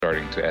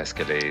starting to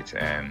escalate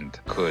and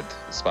could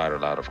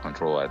spiral out of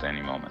control at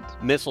any moment.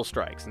 Missile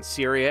strikes in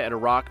Syria and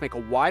Iraq make a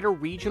wider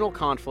regional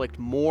conflict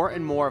more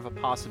and more of a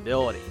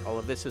possibility. All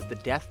of this as the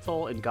death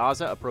toll in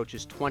Gaza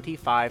approaches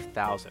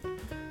 25,000.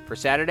 For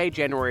Saturday,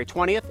 January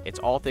 20th, it's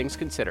All Things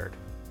Considered.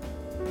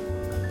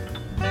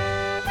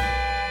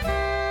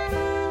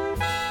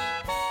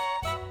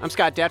 I'm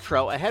Scott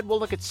Detrow. Ahead, we'll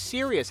look at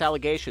serious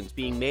allegations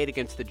being made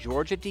against the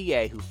Georgia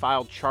DA who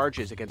filed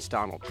charges against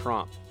Donald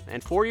Trump.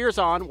 And 4 years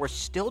on, we're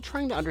still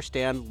trying to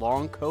understand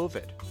long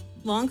COVID.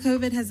 Long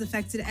COVID has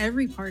affected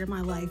every part of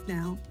my life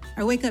now.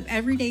 I wake up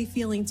every day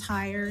feeling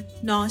tired,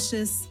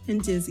 nauseous,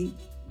 and dizzy.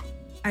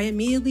 I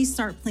immediately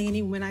start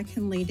planning when I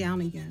can lay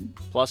down again.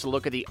 Plus, a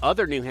look at the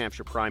other New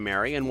Hampshire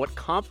primary and what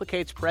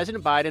complicates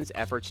President Biden's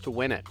efforts to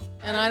win it.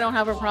 And I don't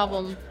have a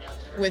problem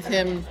with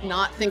him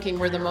not thinking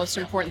we're the most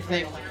important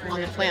thing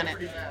on the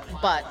planet.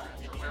 But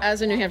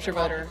as a New Hampshire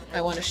voter, I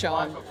want to show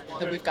him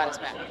that we've got his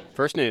back.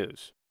 First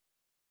News.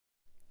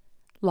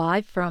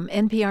 Live from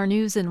NPR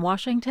News in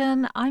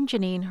Washington, I'm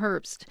Janine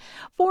Herbst.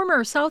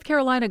 Former South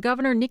Carolina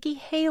Governor Nikki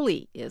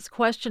Haley is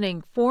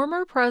questioning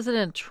former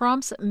President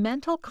Trump's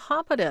mental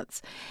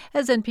competence.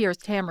 As NPR's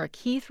Tamara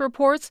Keith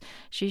reports,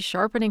 she's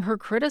sharpening her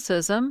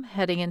criticism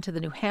heading into the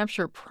New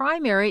Hampshire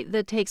primary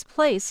that takes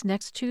place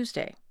next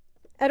Tuesday.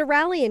 At a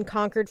rally in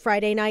Concord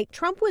Friday night,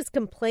 Trump was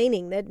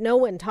complaining that no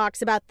one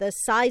talks about the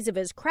size of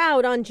his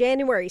crowd on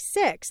January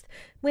 6th,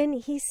 when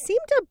he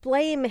seemed to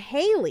blame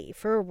Haley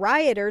for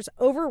rioters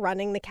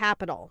overrunning the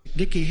Capitol.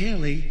 Nikki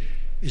Haley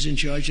is in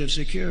charge of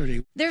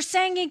security. They're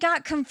saying he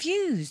got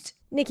confused.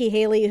 Nikki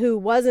Haley, who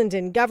wasn't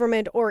in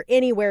government or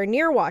anywhere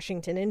near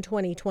Washington in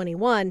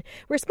 2021,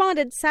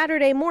 responded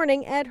Saturday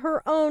morning at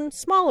her own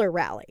smaller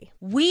rally.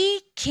 We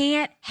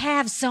can't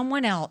have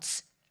someone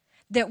else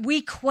that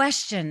we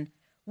question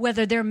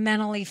whether they're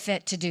mentally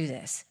fit to do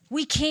this.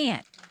 We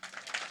can't.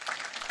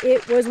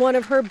 It was one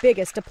of her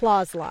biggest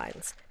applause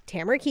lines.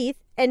 Tamara Keith,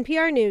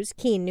 NPR News,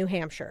 Keene, New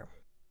Hampshire.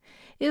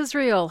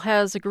 Israel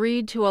has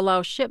agreed to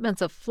allow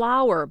shipments of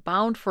flour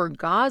bound for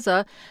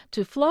Gaza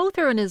to flow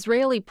through an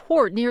Israeli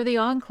port near the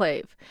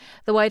enclave.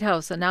 The White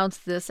House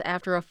announced this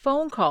after a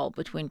phone call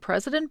between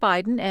President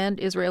Biden and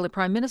Israeli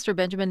Prime Minister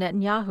Benjamin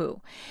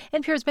Netanyahu.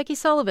 NPR's Becky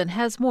Sullivan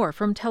has more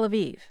from Tel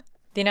Aviv.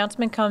 The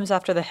announcement comes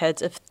after the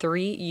heads of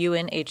 3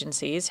 UN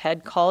agencies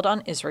had called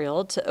on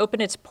Israel to open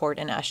its port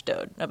in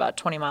Ashdod, about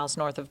 20 miles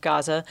north of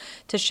Gaza,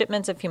 to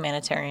shipments of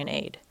humanitarian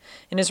aid.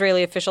 An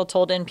Israeli official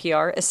told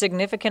NPR a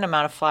significant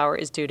amount of flour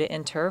is due to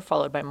enter,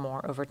 followed by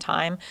more over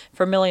time,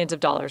 for millions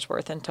of dollars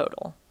worth in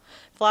total.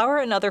 Flour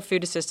and other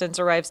food assistance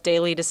arrives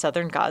daily to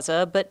southern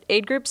Gaza, but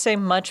aid groups say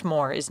much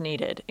more is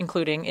needed,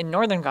 including in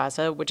northern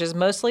Gaza, which is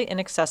mostly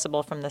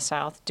inaccessible from the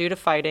south due to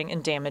fighting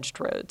and damaged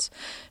roads.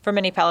 For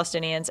many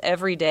Palestinians,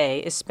 every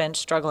day is spent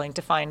struggling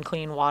to find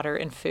clean water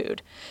and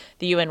food.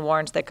 The UN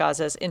warns that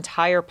Gaza's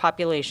entire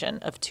population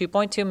of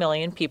 2.2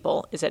 million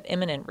people is at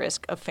imminent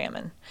risk of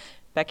famine.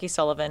 Becky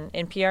Sullivan,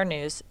 NPR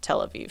News,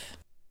 Tel Aviv.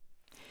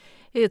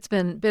 It's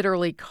been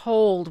bitterly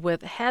cold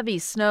with heavy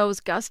snows,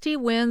 gusty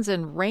winds,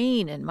 and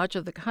rain in much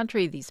of the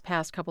country these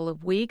past couple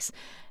of weeks,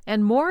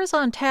 and more is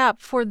on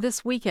tap for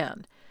this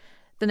weekend.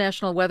 The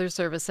National Weather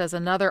Service says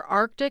another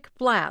Arctic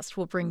blast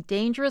will bring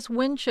dangerous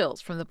wind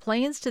chills from the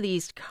plains to the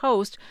East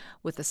Coast,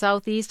 with the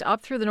southeast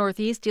up through the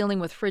northeast dealing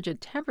with frigid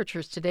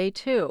temperatures today,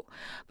 too.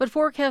 But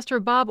forecaster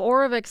Bob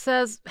Oravec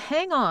says,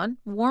 hang on,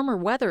 warmer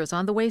weather is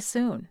on the way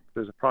soon.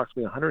 There's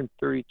approximately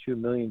 132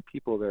 million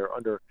people that are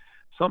under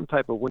some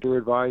type of winter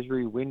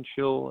advisory, wind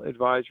chill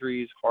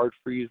advisories, hard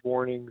freeze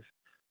warnings,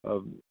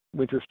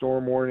 winter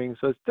storm warnings.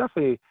 So it's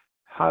definitely a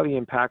highly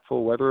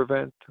impactful weather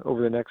event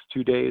over the next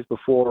 2 days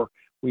before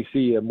we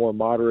see a more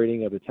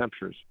moderating of the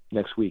temperatures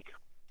next week.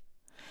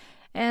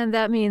 And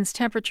that means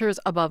temperatures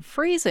above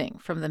freezing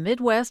from the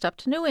Midwest up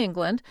to New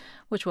England,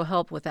 which will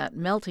help with that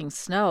melting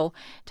snow.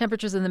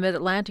 Temperatures in the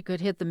mid-Atlantic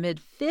could hit the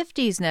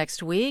mid-50s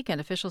next week,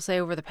 and officials say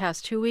over the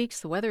past 2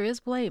 weeks, the weather is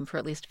blamed for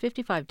at least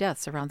 55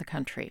 deaths around the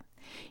country.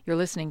 You're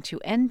listening to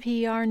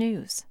NPR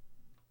News.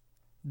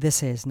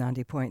 This is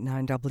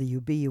 90.9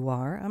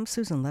 WBUR. I'm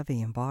Susan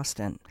Levy in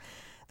Boston.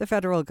 The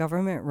federal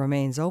government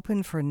remains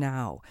open for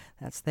now.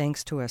 That's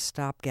thanks to a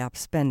stopgap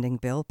spending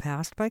bill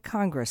passed by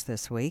Congress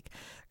this week.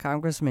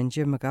 Congressman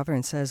Jim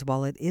McGovern says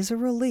while it is a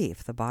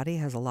relief, the body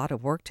has a lot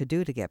of work to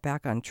do to get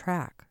back on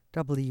track.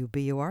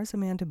 WBUR's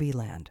Amanda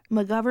Beeland.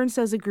 McGovern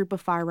says a group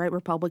of far-right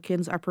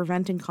Republicans are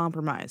preventing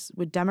compromise,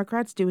 with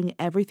Democrats doing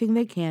everything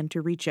they can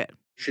to reach it.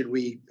 Should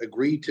we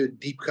agree to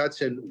deep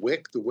cuts in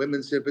WIC, the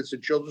Women's, Infants,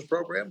 and Children's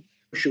Program?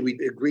 Should we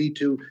agree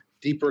to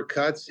deeper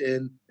cuts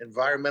in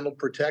environmental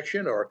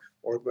protection or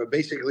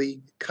basically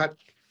cut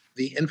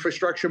the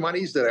infrastructure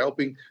monies that are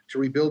helping to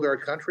rebuild our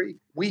country?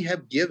 We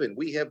have given,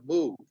 we have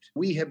moved,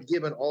 we have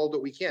given all that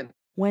we can.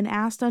 When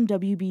asked on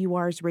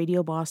WBUR's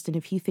Radio Boston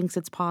if he thinks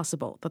it's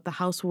possible that the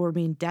House will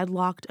remain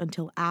deadlocked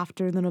until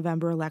after the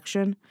November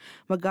election,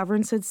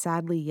 McGovern said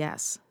sadly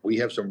yes. We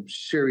have some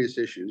serious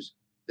issues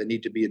that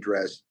need to be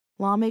addressed.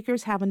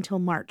 Lawmakers have until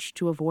March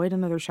to avoid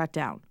another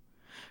shutdown.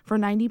 For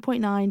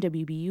 90.9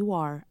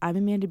 WBUR, I'm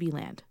Amanda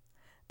Beeland.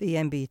 The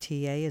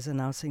MBTA is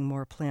announcing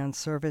more planned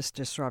service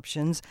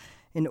disruptions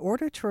in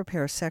order to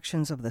repair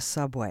sections of the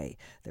subway.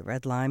 The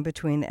Red Line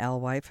between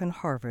Alewife and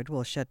Harvard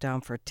will shut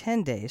down for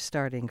 10 days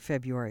starting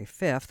February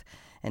 5th.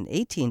 An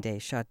 18-day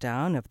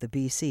shutdown of the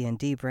BC and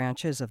D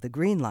branches of the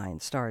Green Line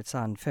starts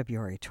on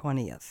February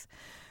 20th.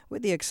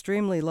 With the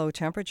extremely low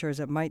temperatures,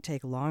 it might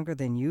take longer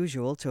than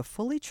usual to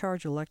fully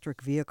charge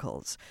electric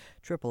vehicles.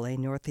 AAA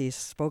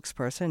Northeast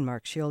spokesperson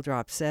Mark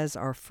Shieldrop says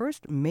our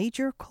first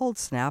major cold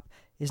snap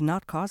is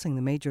not causing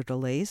the major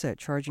delays at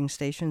charging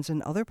stations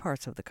in other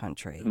parts of the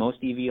country. Most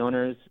EV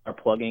owners are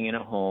plugging in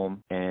at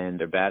home, and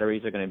their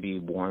batteries are going to be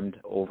warmed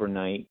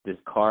overnight. The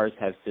cars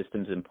have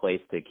systems in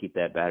place to keep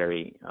that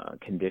battery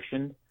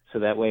conditioned. So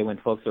that way, when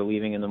folks are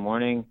leaving in the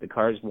morning, the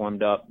car is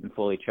warmed up and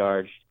fully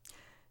charged.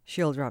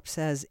 Shieldrop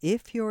says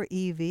if your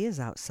EV is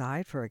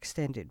outside for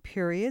extended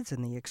periods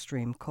in the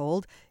extreme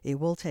cold, it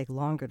will take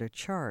longer to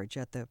charge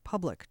at the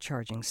public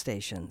charging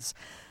stations.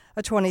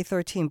 A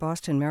 2013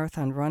 Boston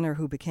Marathon runner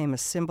who became a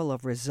symbol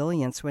of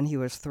resilience when he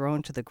was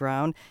thrown to the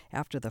ground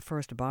after the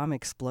first bomb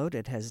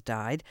exploded has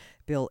died.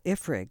 Bill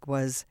Ifrig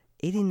was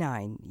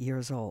 89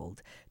 years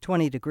old.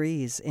 20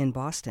 degrees in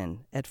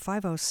Boston at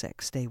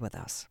 5:06. Stay with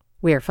us.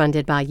 We're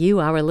funded by you,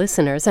 our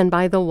listeners, and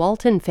by the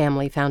Walton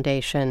Family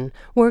Foundation,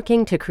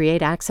 working to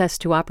create access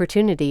to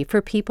opportunity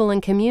for people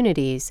and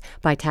communities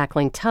by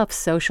tackling tough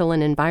social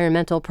and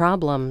environmental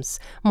problems.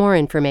 More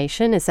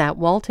information is at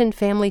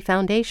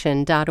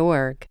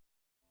waltonfamilyfoundation.org.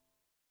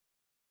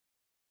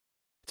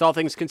 It's All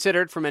Things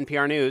Considered from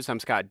NPR News. I'm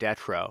Scott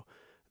Detrow.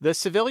 The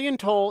civilian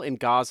toll in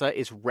Gaza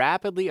is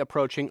rapidly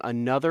approaching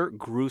another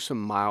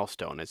gruesome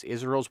milestone as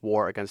Israel's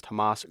war against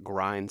Hamas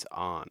grinds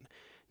on.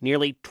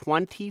 Nearly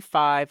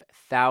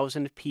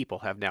 25,000 people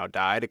have now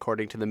died,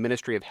 according to the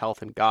Ministry of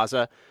Health in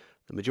Gaza,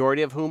 the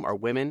majority of whom are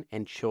women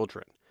and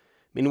children.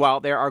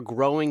 Meanwhile, there are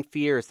growing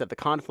fears that the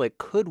conflict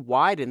could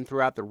widen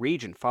throughout the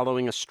region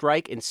following a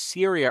strike in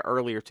Syria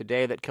earlier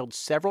today that killed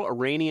several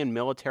Iranian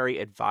military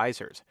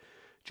advisors.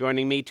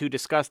 Joining me to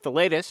discuss the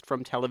latest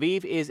from Tel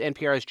Aviv is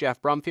NPR's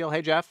Jeff Brumfield.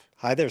 Hey, Jeff.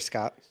 Hi there,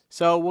 Scott.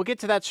 So we'll get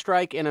to that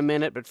strike in a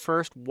minute, but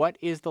first, what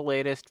is the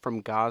latest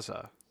from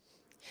Gaza?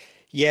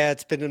 Yeah,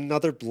 it's been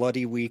another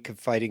bloody week of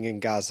fighting in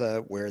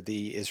Gaza where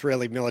the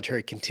Israeli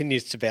military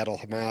continues to battle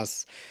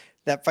Hamas.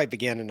 That fight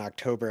began in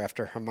October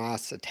after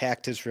Hamas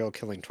attacked Israel,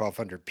 killing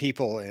 1,200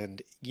 people.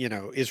 And,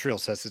 Israel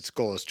says its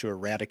goal is to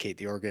eradicate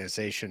the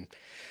organization.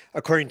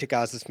 According to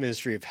Gaza's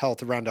Ministry of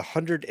Health, around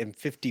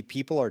 150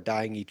 people are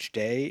dying each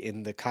day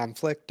in the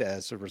conflict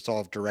as a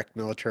result of direct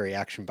military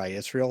action by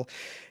Israel.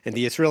 And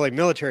the Israeli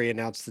military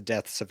announced the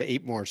deaths of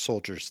 8 more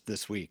soldiers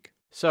this week.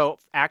 So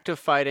active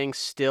fighting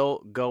still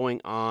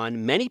going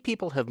on. Many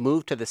people have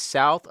moved to the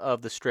south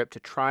of the Strip to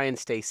try and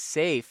stay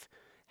safe.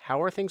 How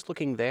are things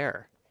looking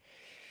there?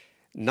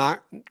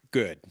 Not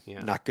good.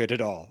 Yeah. Not good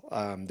at all.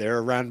 There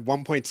are around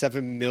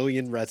 1.7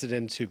 million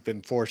residents who've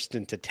been forced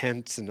into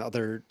tents and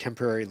other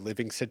temporary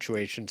living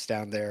situations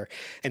down there.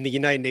 And the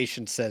United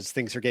Nations says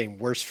things are getting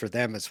worse for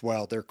them as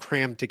well. They're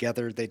crammed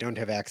together. They don't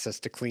have access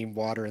to clean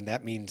water, and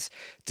that means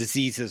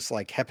diseases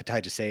like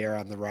hepatitis A are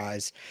on the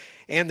rise.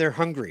 And they're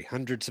hungry.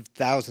 Hundreds of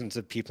thousands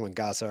of people in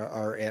Gaza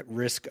are at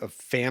risk of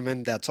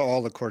famine. That's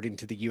all according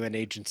to the UN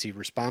agency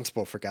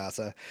responsible for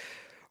Gaza.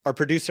 Our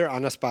producer,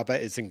 Anas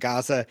Baba, is in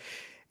Gaza.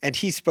 And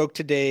he spoke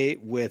today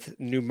with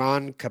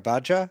Numan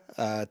Kabaja,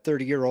 a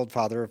 30-year-old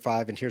father of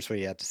 5, and here's what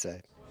he had to say.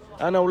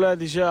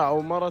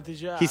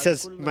 He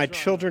says, my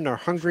children are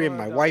hungry and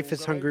my wife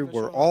is hungry.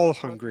 We're all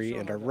hungry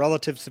and our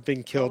relatives have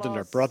been killed and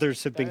our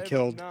brothers have been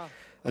killed.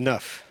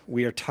 Enough.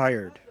 We are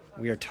tired.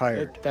 We are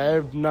tired.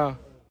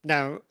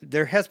 Now,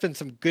 there has been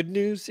some good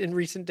news in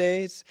recent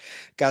days.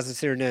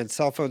 Gaza's internet and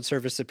cell phone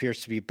service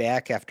appears to be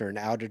back after an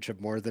outage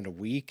of more than a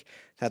week.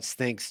 That's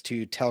thanks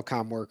to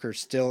telecom workers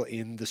still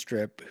in the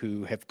Strip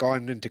who have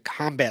gone into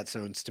combat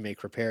zones to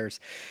make repairs.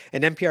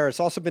 And NPR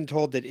has also been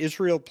told that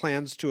Israel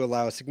plans to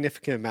allow a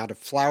significant amount of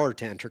flour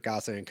to enter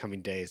Gaza in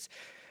coming days.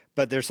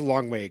 But there's a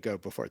long way to go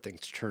before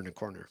things turn a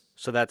corner.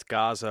 So that's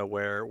Gaza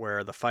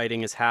where the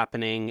fighting is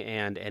happening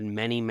and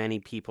many, many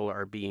people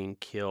are being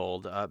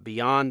killed.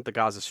 Beyond the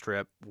Gaza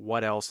Strip,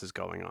 what else is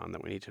going on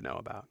that we need to know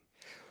about?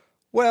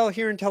 Well,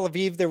 here in Tel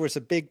Aviv, there was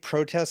a big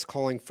protest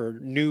calling for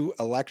new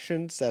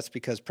elections. That's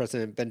because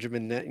President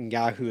Benjamin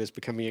Netanyahu is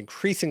becoming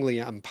increasingly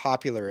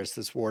unpopular as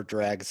this war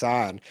drags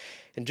on.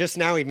 And just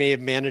now, he may have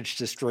managed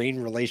to strain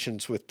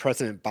relations with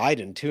President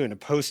Biden, too. In a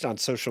post on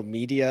social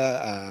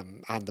media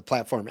on the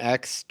platform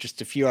X just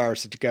a few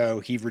hours ago,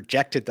 he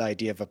rejected the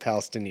idea of a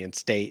Palestinian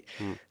state.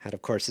 That,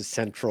 of course, is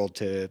central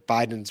to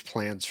Biden's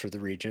plans for the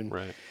region.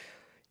 Right.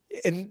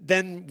 And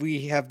then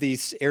we have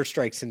these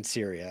airstrikes in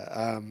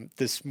Syria.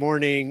 This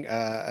morning,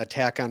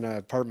 attack on an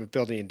apartment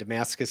building in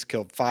Damascus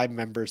killed 5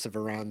 members of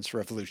Iran's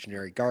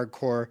Revolutionary Guard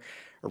Corps.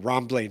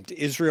 Iran blamed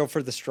Israel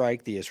for the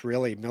strike. The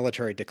Israeli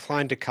military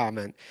declined to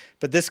comment.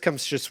 But this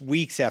comes just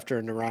weeks after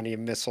an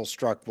Iranian missile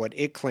struck what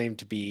it claimed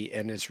to be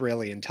an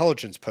Israeli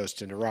intelligence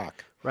post in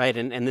Iraq. Right,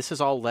 and this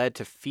has all led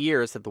to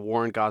fears that the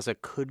war in Gaza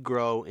could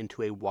grow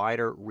into a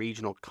wider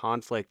regional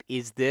conflict.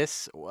 Is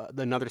this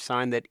another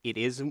sign that it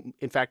is,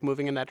 in fact,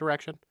 moving in that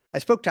direction? I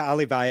spoke to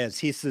Ali Vaez.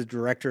 He's the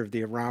director of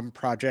the Iran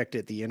Project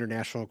at the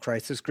International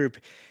Crisis Group,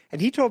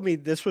 and he told me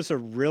this was a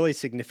really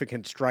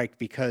significant strike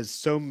because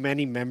so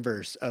many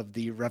members of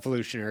the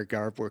Revolutionary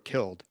Guard were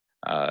killed.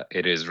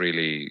 It is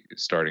really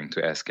starting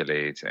to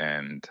escalate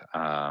and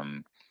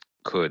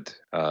could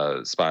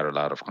spiral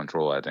out of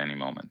control at any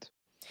moment.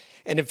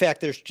 And in fact,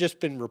 there's just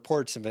been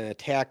reports of an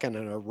attack on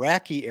an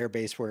Iraqi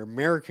airbase where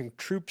American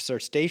troops are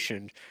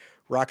stationed.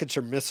 Rockets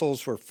or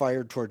missiles were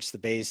fired towards the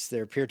base.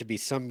 There appear to be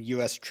some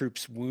U.S.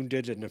 troops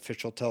wounded, an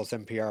official tells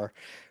NPR.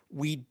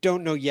 We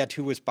don't know yet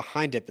who was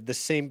behind it, but the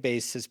same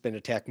base has been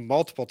attacked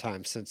multiple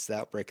times since the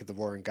outbreak of the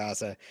war in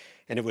Gaza,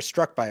 and it was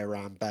struck by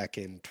Iran back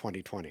in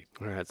 2020.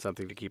 All right,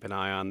 something to keep an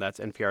eye on. That's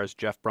NPR's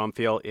Jeff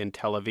Brumfield in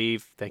Tel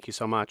Aviv. Thank you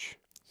so much.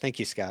 Thank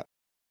you, Scott.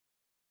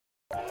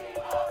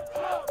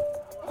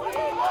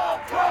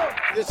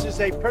 This is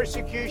a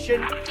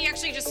persecution. He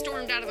actually just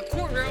stormed out of the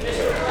courtroom.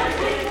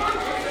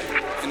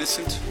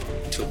 Innocent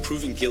until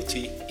proven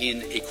guilty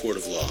in a court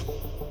of law.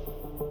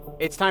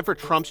 It's time for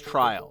Trump's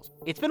trials.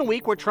 It's been a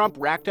week where Trump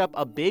racked up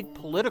a big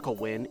political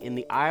win in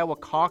the Iowa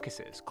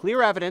caucuses.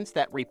 Clear evidence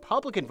that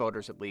Republican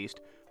voters, at least,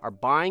 are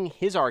buying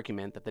his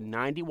argument that the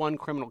 91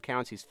 criminal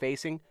counts he's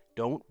facing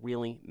don't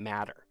really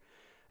matter.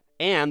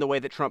 And the way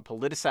that Trump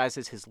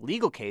politicizes his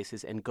legal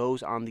cases and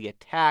goes on the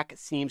attack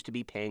seems to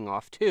be paying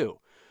off, too.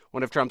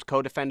 One of Trump's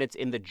co-defendants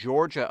in the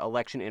Georgia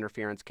election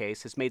interference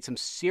case has made some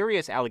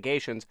serious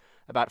allegations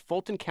about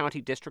Fulton County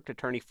District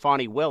Attorney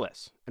Fani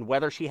Willis and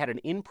whether she had an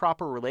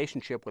improper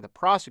relationship with a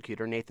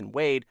prosecutor, Nathan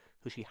Wade,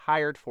 who she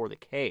hired for the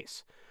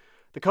case.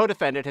 The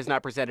co-defendant has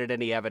not presented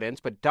any evidence,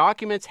 but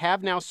documents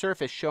have now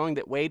surfaced showing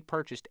that Wade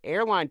purchased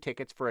airline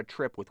tickets for a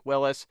trip with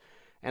Willis,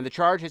 and the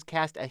charge has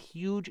cast a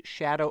huge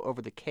shadow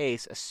over the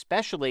case,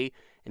 especially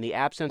in the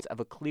absence of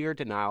a clear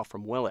denial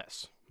from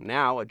Willis.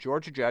 Now, a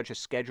Georgia judge has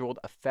scheduled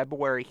a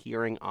February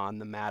hearing on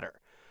the matter.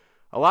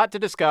 A lot to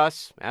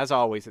discuss, as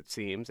always, it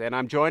seems, and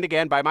I'm joined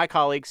again by my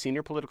colleague,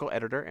 senior political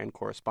editor and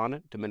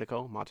correspondent,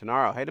 Domenico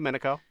Montanaro. Hey,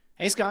 Domenico.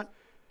 Hey, Scott.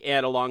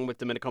 And along with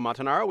Domenico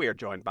Montanaro, we are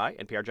joined by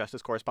NPR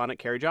Justice correspondent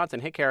Carrie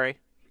Johnson. Hey, Carrie.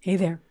 Hey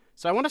there.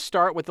 So I want to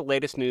start with the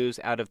latest news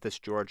out of this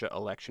Georgia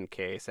election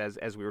case,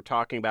 as we were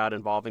talking about,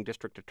 involving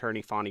District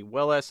Attorney Fani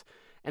Willis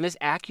and this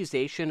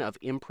accusation of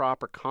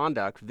improper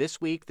conduct.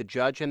 This week, the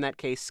judge in that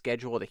case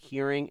scheduled a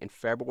hearing in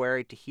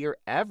February to hear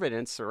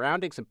evidence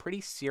surrounding some pretty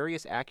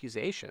serious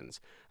accusations.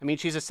 I mean,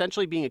 she's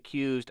essentially being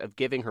accused of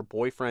giving her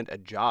boyfriend a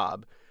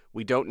job.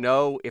 We don't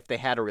know if they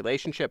had a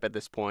relationship at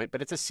this point,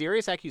 but it's a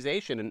serious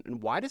accusation.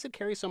 And why does it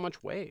carry so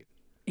much weight?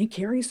 It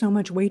carries so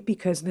much weight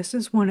because this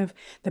is one of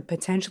the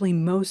potentially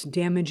most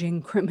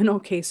damaging criminal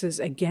cases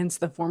against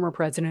the former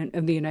president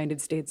of the United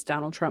States,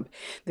 Donald Trump.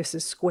 This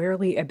is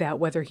squarely about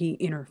whether he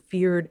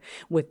interfered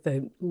with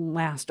the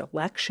last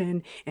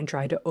election and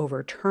tried to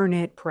overturn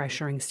it,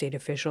 pressuring state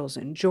officials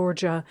in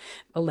Georgia,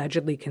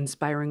 allegedly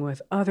conspiring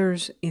with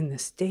others in the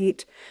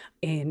state,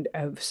 and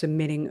of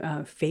submitting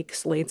fake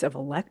slates of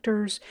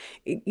electors.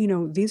 You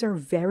know, these are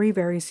very,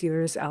 very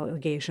serious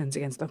allegations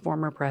against the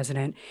former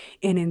president.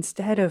 And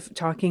instead of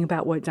talking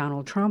about what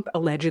Donald Trump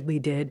allegedly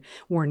did,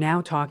 we're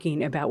now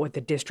talking about what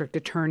the district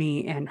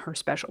attorney and her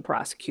special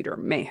prosecutor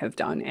may have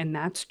done. And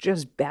that's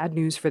just bad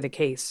news for the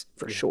case,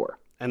 for sure.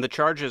 And the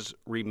charges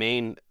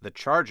remain the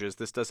charges.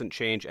 This doesn't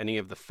change any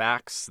of the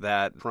facts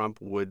that Trump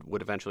would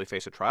eventually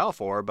face a trial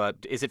for. But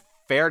is it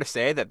fair to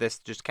say that this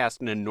just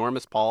cast an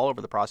enormous pall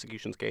over the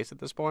prosecution's case at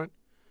this point?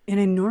 An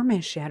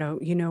enormous shadow.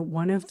 You know,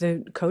 one of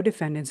the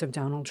co-defendants of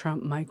Donald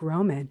Trump, Mike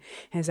Roman,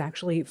 has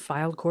actually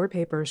filed court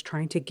papers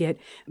trying to get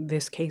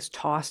this case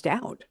tossed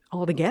out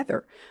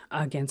altogether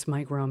against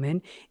Mike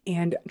Roman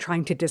and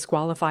trying to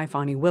disqualify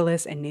Fani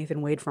Willis and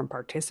Nathan Wade from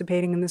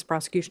participating in this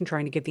prosecution,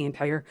 trying to get the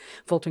entire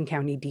Fulton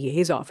County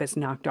DA's office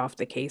knocked off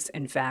the case,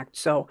 in fact.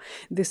 So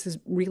this is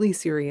really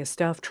serious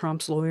stuff.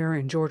 Trump's lawyer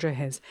in Georgia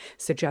has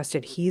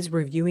suggested he's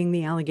reviewing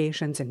the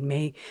allegations and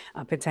may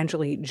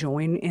potentially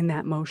join in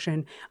that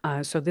motion.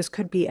 So this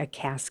could be a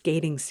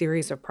cascading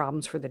series of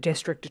problems for the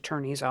district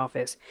attorney's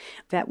office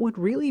that would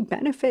really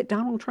benefit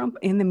Donald Trump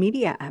in the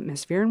media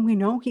atmosphere, and we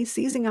know he's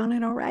seizing on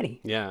it already.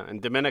 Yeah,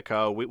 and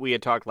Domenico, we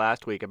had talked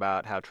last week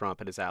about how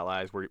Trump and his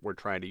allies were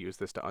trying to use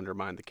this to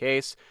undermine the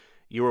case.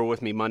 You were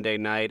with me Monday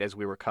night as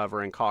we were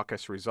covering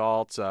caucus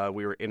results.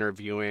 We were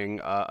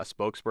interviewing a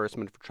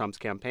spokesperson for Trump's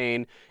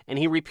campaign, and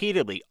he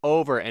repeatedly,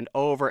 over and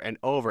over and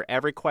over,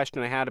 every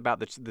question I had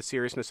about the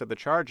seriousness of the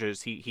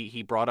charges,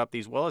 he brought up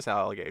these Willis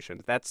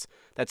allegations. That's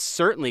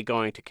certainly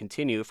going to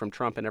continue from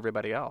Trump and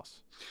everybody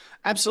else.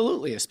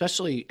 Absolutely,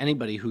 especially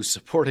anybody who's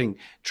supporting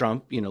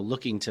Trump, you know,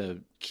 looking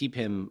to keep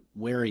him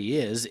where he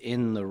is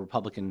in the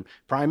Republican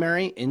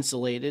primary,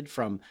 insulated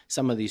from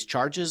some of these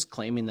charges,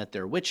 claiming that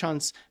they're witch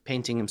hunts,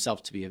 painting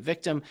himself to be a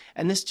victim.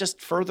 And this just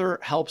further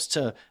helps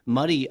to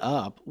muddy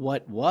up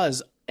what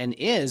was and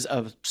is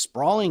a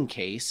sprawling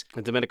case.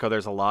 In Domenico,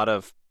 there's a lot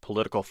of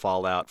political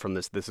fallout from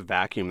this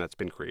vacuum that's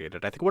been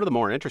created. I think one of the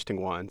more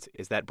interesting ones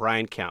is that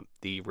Brian Kemp,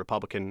 the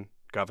Republican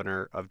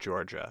governor of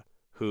Georgia,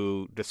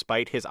 who,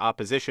 despite his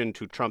opposition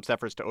to Trump's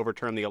efforts to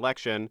overturn the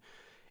election,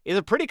 is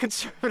a pretty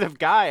conservative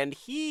guy. And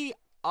he,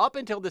 up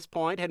until this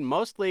point, had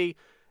mostly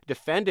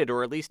defended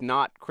or at least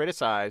not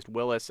criticized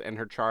Willis and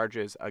her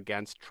charges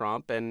against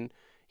Trump. And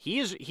he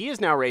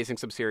is now raising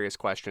some serious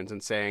questions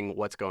and saying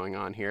what's going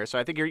on here. So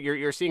I think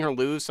you're seeing her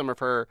lose some of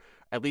her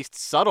at least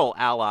subtle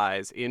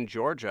allies in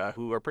Georgia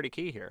who are pretty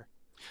key here.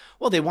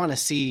 Well, they want to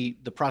see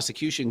the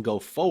prosecution go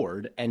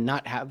forward and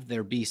not have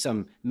there be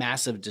some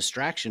massive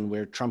distraction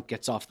where Trump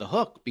gets off the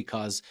hook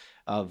because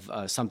of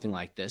something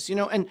like this.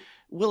 And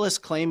Willis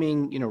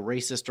claiming,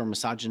 racist or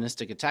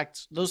misogynistic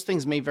attacks, those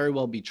things may very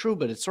well be true,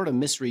 but it sort of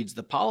misreads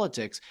the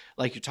politics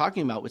like you're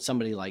talking about with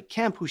somebody like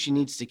Kemp, who she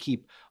needs to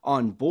keep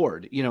on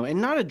board,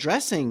 and not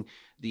addressing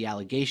the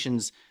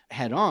allegations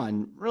head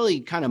on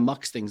really kind of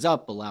mucks things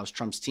up, allows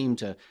Trump's team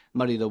to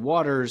muddy the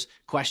waters,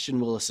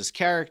 question Willis's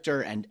character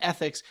and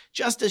ethics,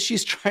 just as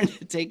she's trying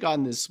to take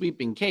on this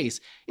sweeping case.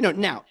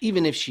 Now,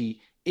 even if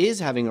she is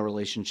having a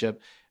relationship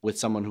with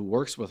someone who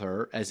works with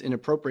her, as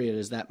inappropriate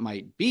as that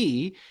might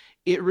be,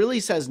 it really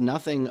says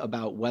nothing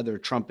about whether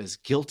Trump is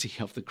guilty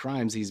of the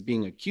crimes he's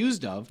being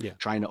accused of,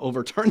 trying to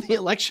overturn the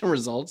election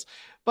results.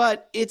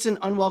 But it's an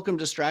unwelcome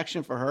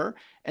distraction for her.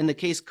 And the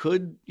case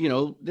could,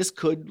 this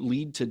could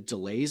lead to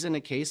delays in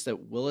a case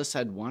that Willis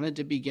had wanted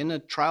to begin a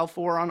trial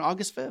for on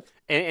August 5th.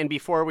 And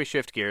before we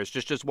shift gears,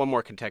 just one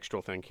more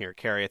contextual thing here,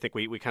 Carrie. I think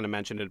we kind of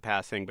mentioned it in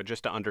passing, but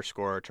just to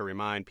underscore, to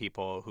remind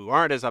people who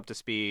aren't as up to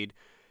speed,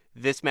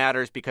 this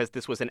matters because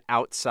this was an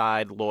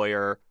outside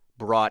lawyer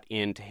brought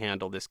in to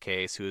handle this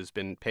case who has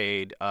been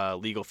paid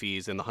legal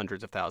fees in the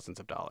hundreds of thousands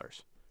of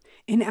dollars.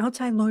 An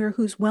outside lawyer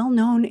who's well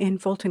known in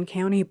Fulton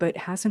County, but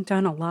hasn't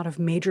done a lot of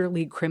major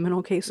league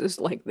criminal cases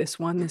like this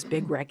one, this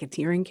big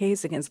racketeering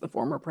case against the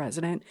former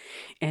president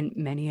and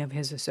many of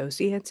his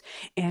associates.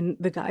 And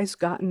the guy's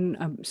gotten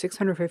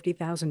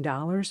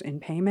 $650,000 in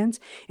payments.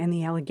 And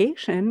the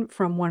allegation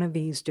from one of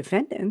these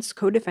defendants,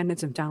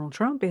 co-defendants of Donald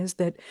Trump, is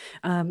that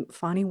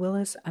Fani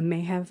Willis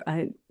may have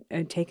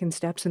taken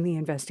steps in the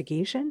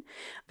investigation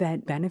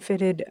that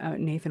benefited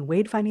Nathan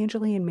Wade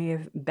financially and may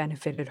have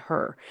benefited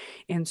her.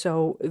 And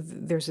so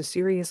there's a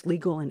serious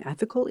legal and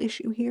ethical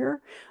issue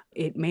here.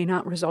 It may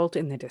not result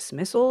in the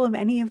dismissal of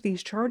any of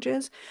these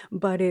charges,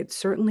 but it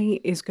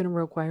certainly is going to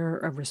require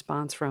a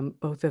response from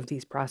both of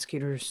these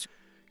prosecutors.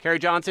 Carrie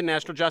Johnson,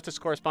 national justice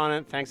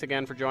correspondent, thanks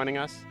again for joining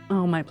us.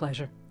 Oh, my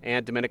pleasure.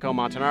 And Domenico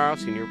Montanaro,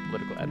 senior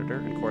political editor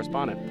and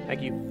correspondent.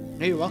 Thank you.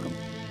 Hey, you're welcome.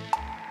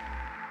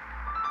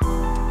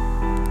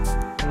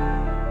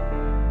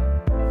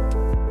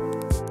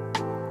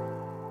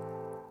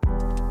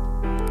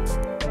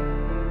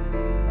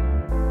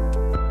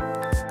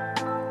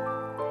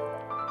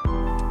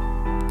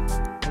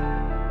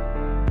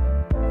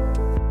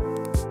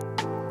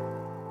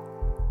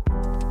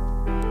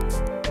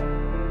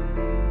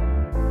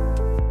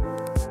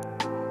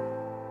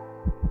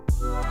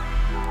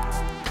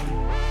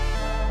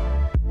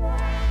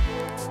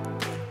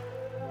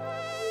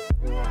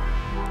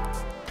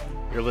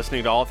 You're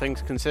listening to All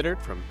Things Considered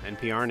from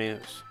NPR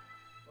News.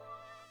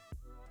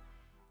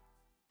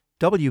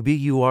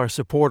 WBUR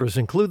supporters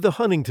include The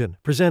Huntington,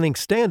 presenting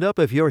Stand Up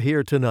If You're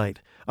Here Tonight,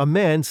 a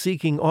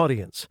man-seeking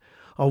audience.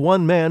 A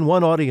one-man,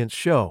 one-audience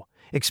show.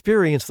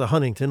 Experience The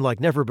Huntington like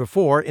never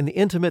before in the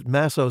intimate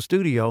Masso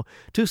Studio,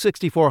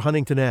 264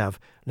 Huntington Ave,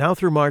 now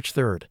through March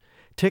 3rd.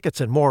 Tickets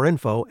and more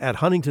info at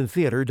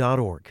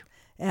huntingtontheater.org.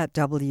 At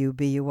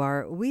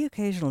WBUR, we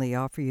occasionally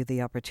offer you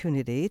the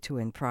opportunity to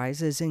win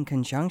prizes in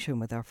conjunction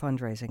with our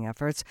fundraising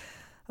efforts.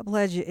 A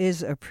pledge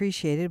is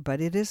appreciated,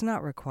 but it is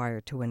not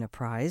required to win a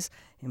prize.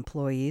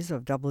 Employees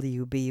of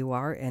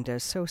WBUR and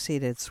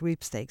associated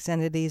sweepstakes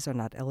entities are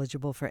not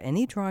eligible for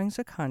any drawings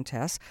or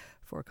contests.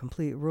 For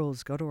complete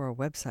rules, go to our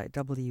website,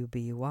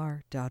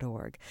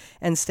 WBUR.org.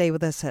 And stay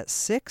with us at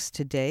 6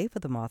 today for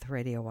the Moth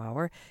Radio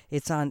Hour.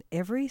 It's on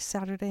every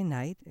Saturday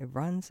night. It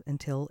runs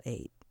until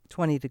 8.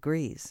 20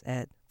 degrees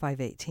at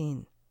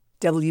 518.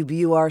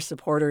 WBUR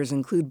supporters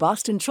include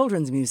Boston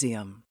Children's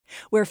Museum,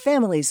 where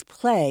families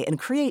play and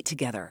create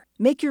together.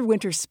 Make your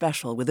winter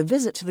special with a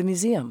visit to the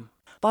museum.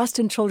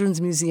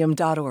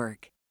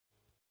 BostonChildren'sMuseum.org.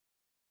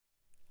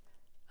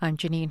 I'm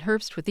Janine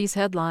Herbst with these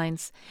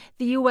headlines.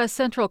 The U.S.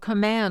 Central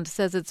Command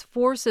says its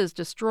forces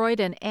destroyed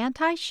an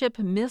anti-ship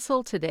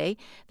missile today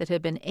that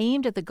had been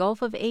aimed at the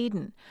Gulf of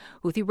Aden.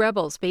 Houthi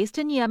rebels based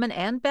in Yemen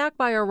and backed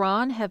by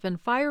Iran have been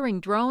firing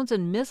drones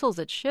and missiles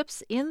at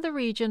ships in the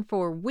region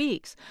for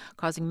weeks,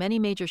 causing many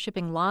major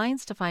shipping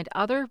lines to find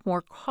other,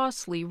 more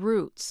costly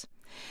routes.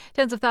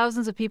 Tens of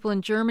thousands of people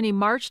in Germany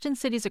marched in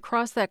cities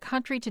across that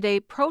country today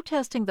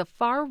protesting the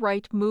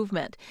far-right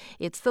movement.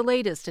 It's the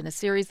latest in a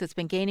series that's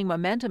been gaining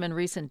momentum in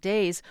recent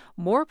days.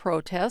 More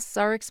protests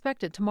are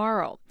expected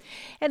tomorrow.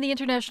 And the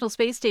International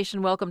Space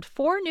Station welcomed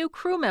 4 new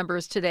crew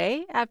members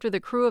today after the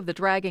crew of the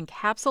Dragon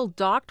capsule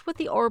docked with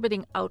the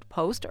orbiting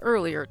outpost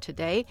earlier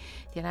today.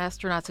 The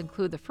astronauts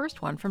include the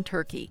first one from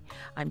Turkey.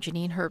 I'm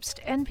Janine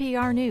Herbst,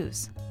 NPR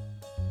News.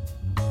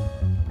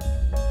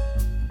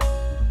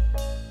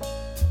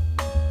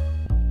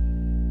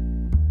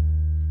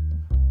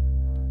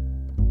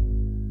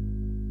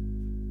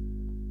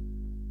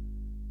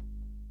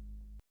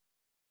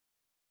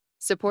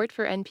 Support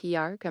for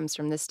NPR comes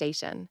from the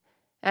station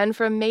and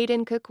from Made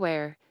in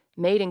Cookware.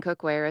 Made in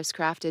Cookware is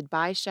crafted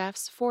by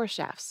chefs for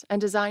chefs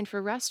and designed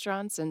for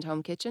restaurants and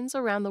home kitchens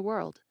around the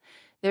world.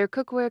 Their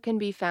cookware can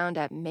be found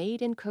at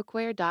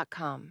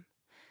madeincookware.com.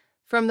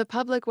 From the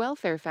Public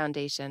Welfare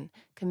Foundation,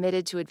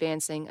 committed to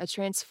advancing a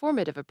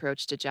transformative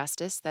approach to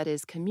justice that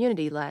is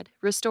community-led,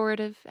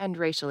 restorative, and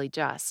racially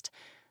just.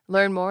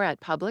 Learn more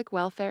at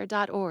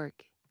publicwelfare.org.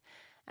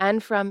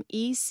 And from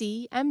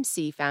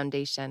ECMC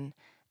Foundation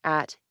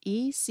at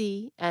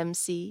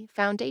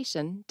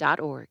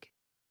ecmcfoundation.org.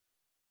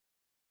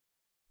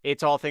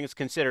 It's All Things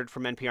Considered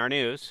from NPR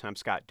News. I'm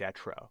Scott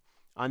Detrow.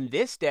 On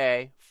this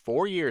day,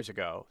 4 years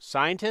ago,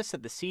 scientists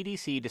at the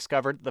CDC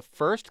discovered the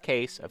first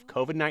case of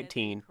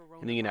COVID-19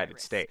 in the United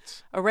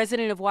States. A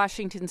resident of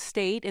Washington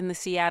State in the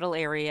Seattle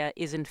area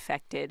is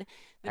infected.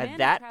 At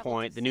that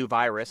point, the new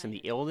virus and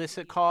the illness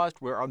it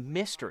caused were a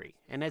mystery.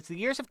 And as the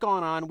years have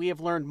gone on, we have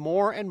learned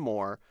more and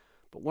more.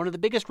 But one of the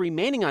biggest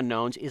remaining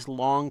unknowns is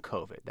long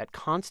COVID, that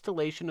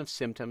constellation of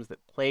symptoms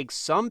that plagues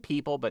some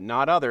people but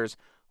not others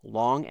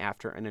long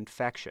after an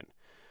infection.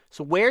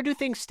 So where do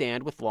things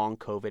stand with long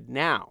COVID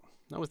now?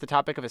 That was the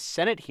topic of a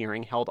Senate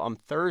hearing held on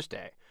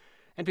Thursday.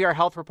 NPR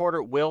health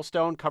reporter Will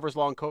Stone covers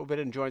long COVID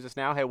and joins us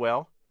now. Hey,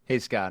 Will. Hey,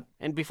 Scott.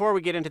 And before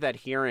we get into that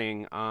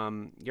hearing,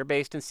 you're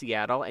based in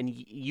Seattle, and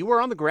you were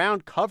on the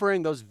ground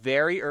covering those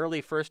very early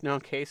first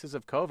known cases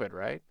of COVID,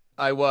 right?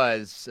 I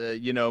was.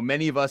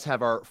 Many of us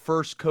have our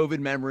first COVID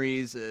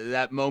memories,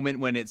 that moment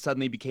when it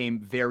suddenly became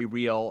very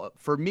real.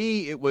 For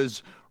me, it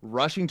was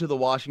rushing to the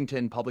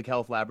Washington Public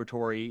Health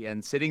Laboratory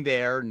and sitting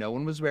there. No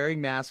one was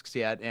wearing masks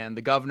yet, and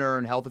the governor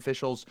and health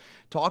officials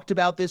talked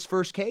about this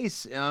first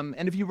case.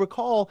 And if you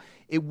recall,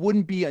 it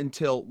wouldn't be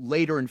until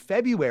later in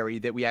February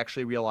that we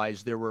actually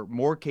realized there were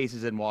more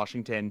cases in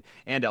Washington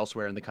and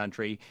elsewhere in the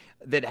country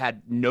that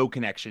had no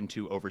connection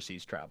to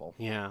overseas travel.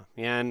 Yeah,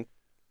 and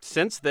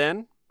since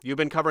then, you've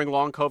been covering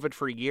long COVID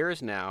for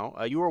years now.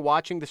 You were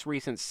watching this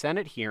recent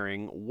Senate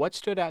hearing. What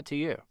stood out to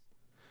you?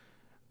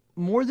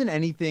 More than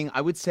anything,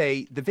 I would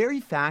say the very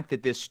fact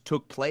that this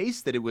took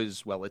place, that it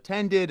was well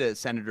attended,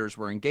 senators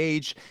were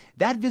engaged,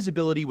 that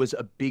visibility was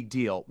a big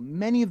deal.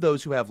 Many of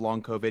those who have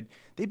long COVID,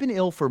 they've been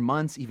ill for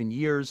months, even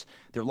years.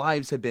 Their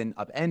lives have been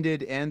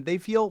upended, and they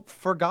feel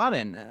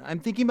forgotten. I'm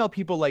thinking about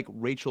people like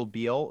Rachel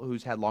Beal,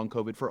 who's had long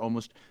COVID for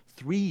almost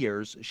 3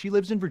 years. She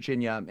lives in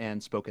Virginia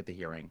and spoke at the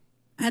hearing.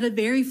 I had a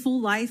very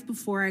full life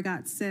before I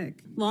got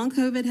sick. Long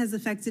COVID has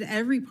affected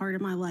every part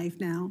of my life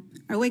now.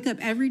 I wake up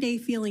every day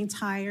feeling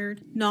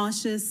tired,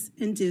 nauseous,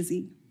 and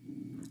dizzy.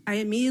 I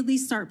immediately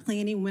start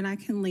planning when I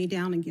can lay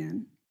down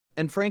again.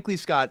 And frankly,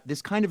 Scott,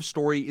 this kind of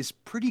story is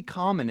pretty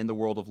common in the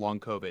world of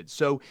long COVID.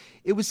 So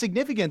it was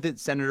significant that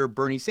Senator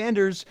Bernie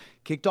Sanders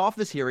kicked off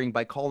this hearing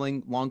by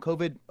calling long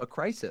COVID a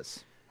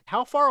crisis.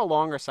 How far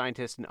along are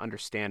scientists in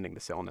understanding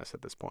this illness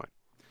at this point?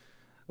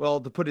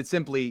 Well, to put it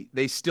simply,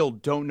 they still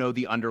don't know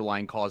the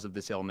underlying cause of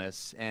this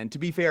illness. And to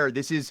be fair,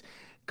 this is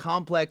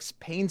complex,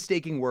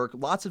 painstaking work.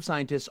 Lots of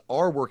scientists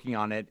are working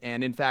on it.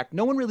 And in fact,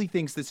 no one really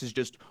thinks this is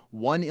just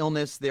one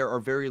illness. There are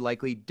very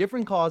likely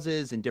different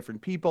causes in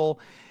different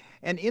people.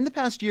 And in the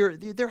past year,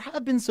 there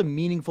have been some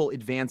meaningful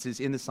advances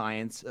in the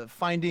science,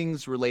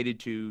 findings related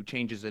to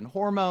changes in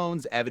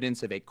hormones,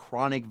 evidence of a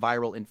chronic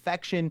viral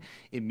infection,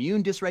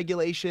 immune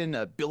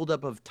dysregulation, a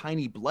buildup of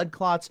tiny blood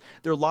clots.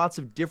 There are lots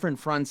of different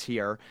fronts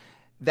here.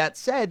 That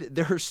said,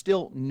 there are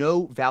still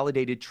no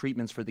validated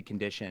treatments for the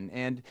condition.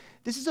 And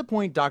this is a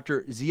point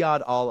Dr.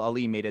 Ziad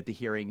Al-Ali made at the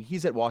hearing.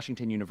 He's at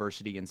Washington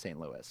University in St.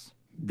 Louis.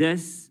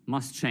 This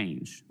must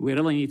change. We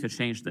really need to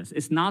change this.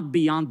 It's not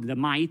beyond the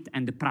might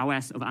and the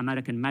prowess of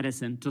American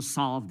medicine to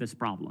solve this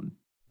problem.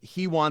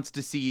 He wants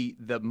to see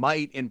the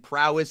might and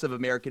prowess of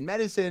American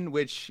medicine,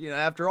 which,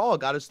 after all,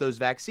 got us those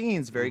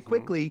vaccines very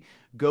quickly,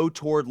 go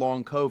toward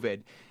long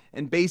COVID.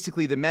 And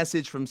basically, the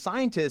message from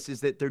scientists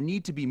is that there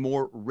need to be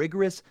more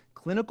rigorous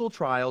clinical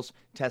trials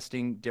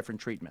testing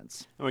different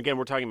treatments. And again,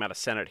 we're talking about a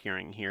Senate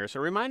hearing here. So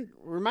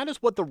remind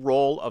us what the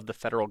role of the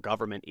federal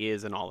government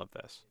is in all of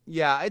this.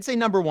 Yeah, I'd say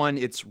number one,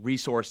 it's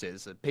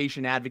resources.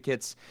 Patient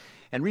advocates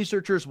and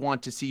researchers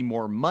want to see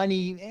more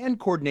money and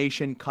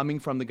coordination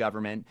coming from the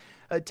government.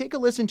 Take a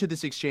listen to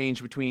this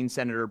exchange between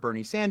Senator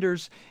Bernie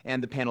Sanders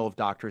and the panel of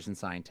doctors and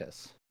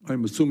scientists.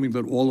 I'm assuming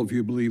that all of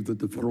you believe that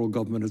the federal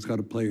government has got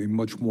to play a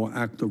much more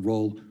active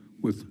role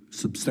with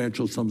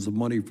substantial sums of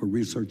money for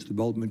research,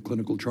 development,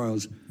 clinical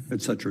trials,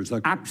 et cetera. Is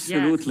that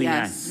Absolutely,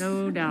 yes.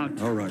 No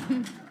doubt. all right?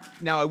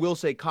 Now, I will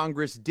say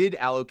Congress did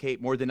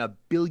allocate more than $1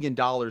 billion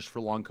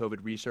for long COVID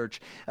research.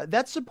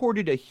 That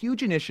supported a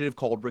huge initiative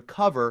called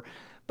Recover,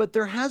 but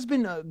there has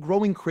been a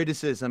growing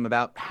criticism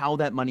about how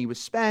that money was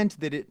spent,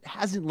 that it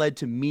hasn't led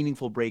to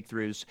meaningful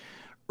breakthroughs.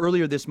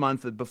 Earlier this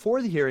month,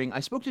 before the hearing, I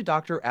spoke to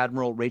Dr.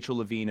 Admiral Rachel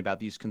Levine about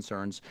these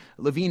concerns.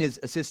 Levine is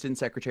Assistant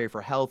Secretary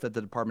for Health at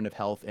the Department of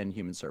Health and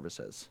Human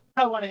Services.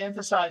 I want to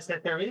emphasize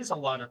that there is a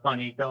lot of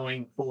money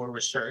going for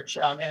research.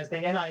 As the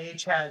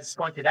NIH has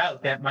pointed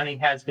out, that money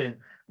has been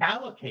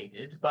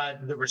allocated,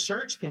 but the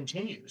research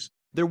continues.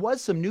 There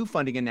was some new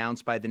funding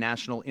announced by the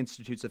National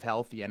Institutes of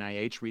Health, the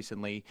NIH,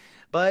 recently.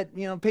 But,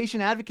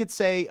 patient advocates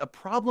say a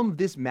problem of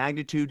this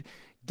magnitude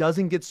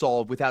doesn't get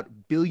solved without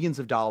billions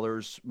of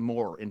dollars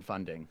more in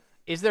funding.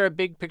 Is there a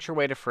big picture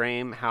way to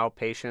frame how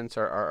patients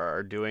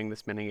are doing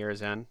this many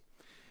years in?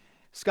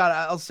 Scott,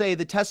 I'll say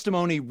the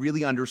testimony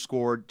really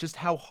underscored just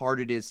how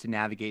hard it is to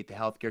navigate the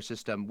healthcare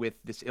system with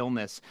this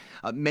illness.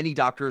 Many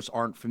doctors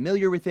aren't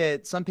familiar with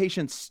it. Some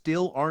patients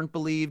still aren't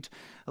believed.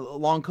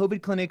 Long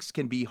COVID clinics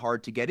can be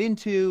hard to get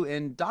into,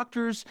 and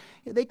doctors,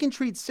 they can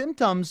treat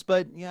symptoms,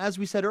 but as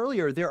we said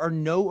earlier, there are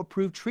no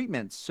approved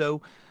treatments.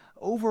 So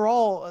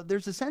overall,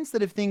 there's a sense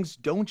that if things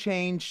don't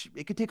change,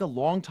 it could take a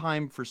long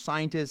time for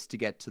scientists to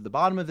get to the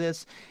bottom of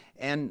this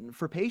and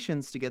for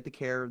patients to get the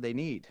care they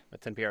need.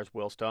 That's NPR's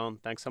Will Stone.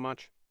 Thanks so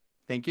much.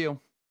 Thank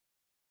you.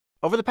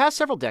 Over the past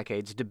several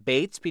decades,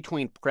 debates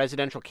between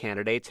presidential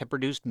candidates have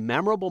produced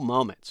memorable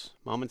moments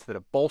that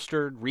have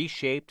bolstered,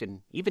 reshaped,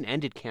 and even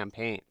ended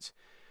campaigns.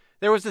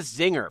 There was this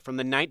zinger from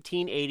the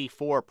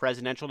 1984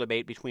 presidential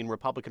debate between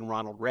Republican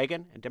Ronald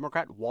Reagan and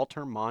Democrat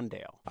Walter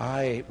Mondale.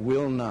 I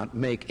will not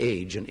make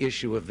age an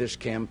issue of this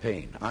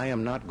campaign. I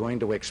am not going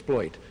to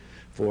exploit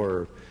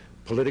for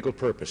political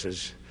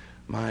purposes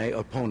my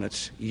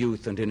opponent's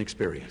youth and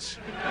inexperience.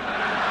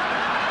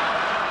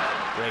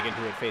 Reagan,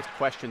 who had faced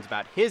questions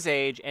about his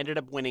age, ended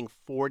up winning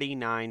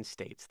 49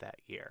 states that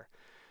year.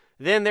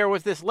 Then there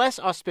was this less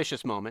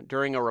auspicious moment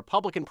during a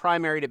Republican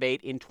primary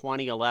debate in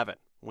 2011,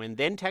 when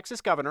then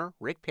Texas Governor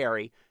Rick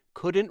Perry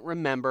couldn't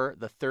remember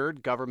the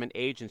third government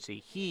agency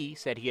he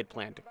said he had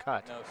planned to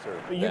cut. No, sir.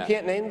 But you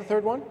can't name the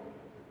third one?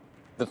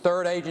 The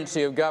third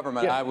agency of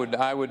government, yeah.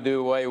 I would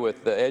do away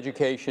with the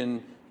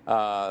education,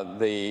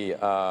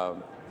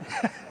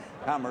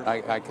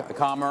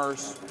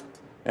 commerce,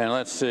 and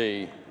let's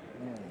see.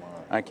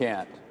 I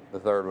can't. The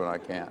third one I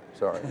can't.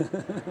 Sorry.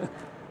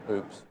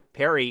 Oops.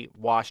 Perry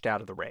washed out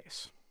of the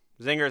race.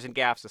 Zingers and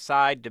gaffes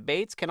aside,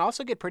 debates can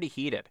also get pretty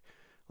heated.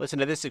 Listen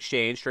to this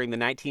exchange during the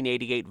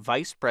 1988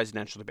 vice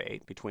presidential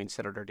debate between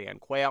Senator Dan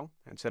Quayle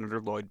and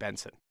Senator Lloyd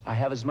Bentsen. I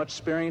have as much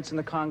experience in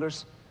the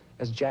Congress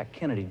as Jack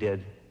Kennedy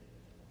did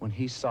when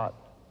he sought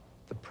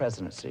the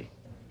presidency.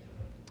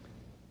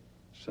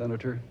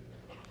 Senator,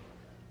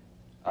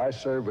 I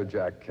served with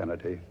Jack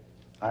Kennedy.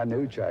 I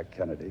knew Jack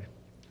Kennedy.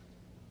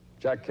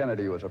 Jack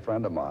Kennedy was a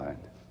friend of mine.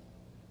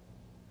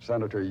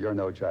 Senator, you're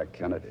no Jack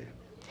Kennedy.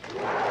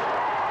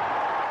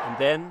 And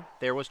then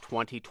there was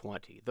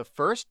 2020, the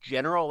first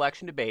general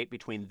election debate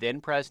between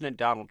then-President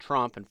Donald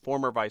Trump and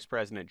former Vice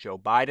President Joe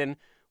Biden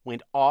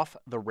went off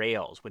the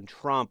rails when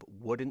Trump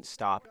wouldn't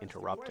stop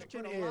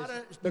interrupting.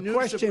 The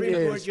question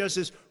is,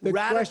 Justice,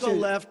 radical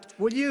left.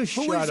 Will you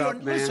shut up,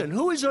 man? Listen,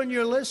 who is on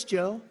your list,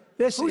 Joe?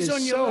 Who's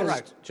on your list?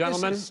 Right.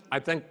 Gentlemen, I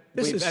think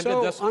we've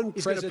ended this.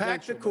 He's going to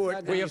pack the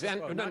court.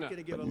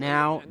 But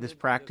now this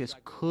practice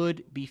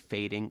could be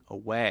fading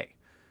away.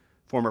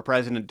 Former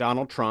President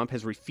Donald Trump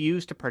has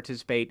refused to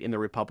participate in the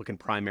Republican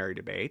primary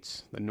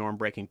debates, the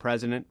norm-breaking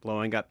president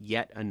blowing up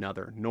yet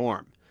another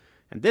norm.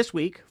 And this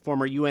week,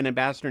 former UN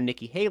Ambassador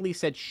Nikki Haley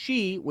said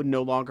she would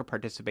no longer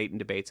participate in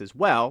debates as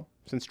well,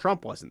 since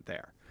Trump wasn't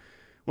there.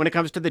 When it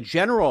comes to the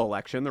general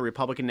election, the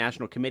Republican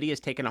National Committee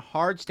has taken a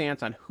hard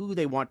stance on who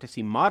they want to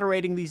see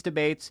moderating these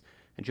debates,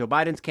 and Joe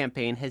Biden's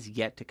campaign has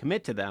yet to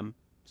commit to them,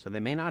 so they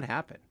may not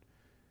happen.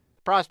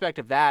 The prospect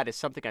of that is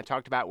something I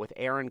talked about with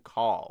Aaron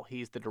Call.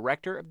 He's the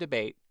director of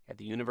debate at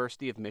the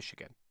University of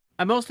Michigan.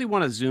 I mostly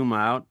want to zoom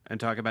out and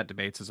talk about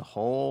debates as a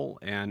whole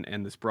and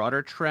this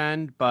broader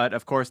trend, but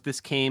of course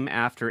this came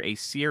after a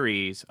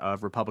series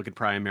of Republican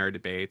primary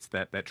debates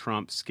that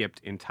Trump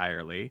skipped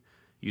entirely.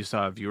 You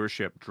saw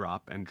viewership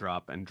drop and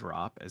drop and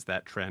drop as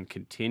that trend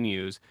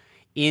continues.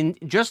 In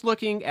just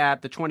looking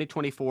at the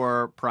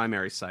 2024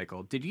 primary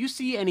cycle, did you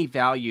see any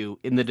value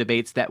in the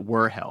debates that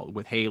were held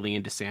with Haley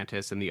and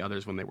DeSantis and the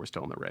others when they were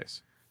still in the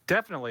race?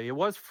 Definitely. It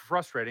was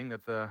frustrating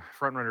that the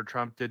frontrunner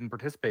Trump didn't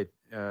participate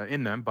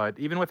in them. But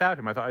even without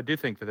him, I do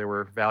think that they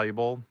were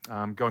valuable.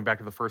 Going back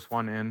to the first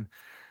one in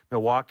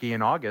Milwaukee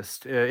in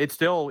August, it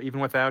still, even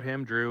without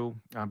him, drew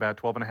about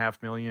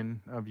 12.5 million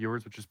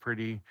viewers, which is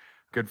pretty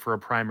good for a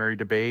primary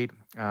debate.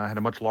 Had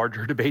a much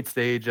larger debate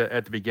stage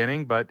at the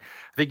beginning, but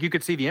I think you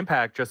could see the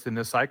impact just in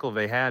this cycle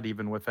they had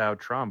even without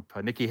Trump.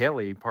 Nikki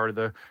Haley, part of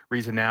the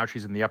reason now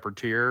she's in the upper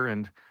tier,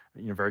 and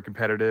very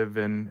competitive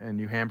in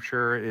New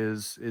Hampshire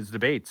is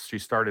debates. She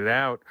started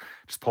out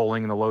just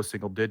polling in the low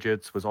single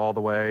digits, was all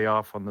the way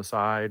off on the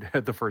side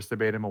at the first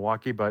debate in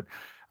Milwaukee, but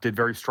did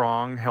very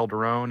strong, held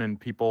her own, and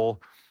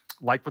people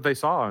liked what they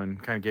saw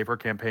and kind of gave her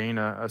campaign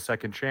a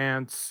second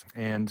chance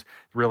and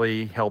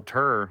really helped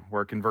her,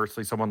 where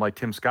conversely someone like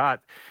Tim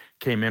Scott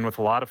came in with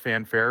a lot of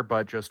fanfare,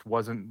 but just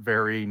wasn't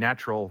very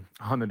natural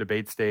on the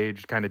debate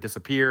stage, kind of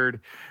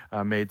disappeared,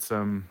 made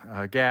some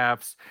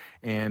gaffes,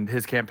 and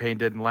his campaign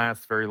didn't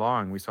last very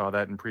long. We saw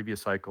that in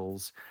previous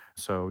cycles.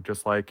 So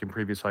just like in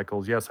previous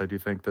cycles, yes, I do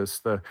think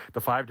the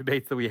 5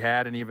 debates that we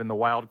had, and even the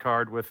wild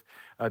card with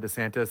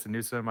DeSantis and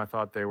Newsom, I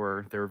thought they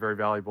were very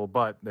valuable,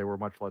 but they were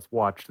much less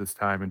watched this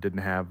time and didn't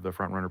have the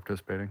front runner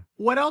participating.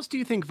 What else do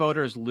you think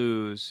voters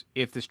lose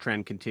if this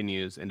trend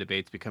continues and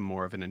debates become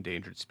more of an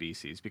endangered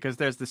species? Because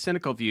there's the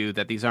cynical view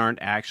that these aren't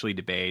actually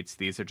debates.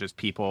 These are just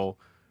people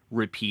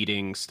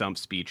repeating stump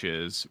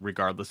speeches,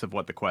 regardless of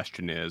what the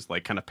question is,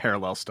 like kind of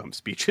parallel stump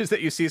speeches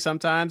that you see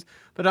sometimes.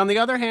 But on the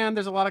other hand,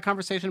 there's a lot of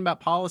conversation about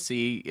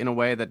policy in a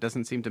way that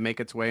doesn't seem to make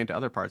its way into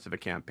other parts of a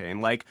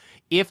campaign. Like,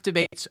 if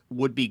debates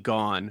would be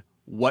gone,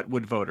 what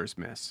would voters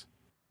miss?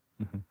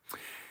 Mm-hmm.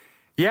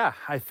 Yeah,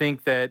 I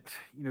think that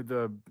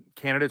the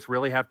candidates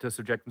really have to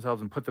subject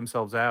themselves and put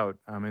themselves out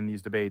in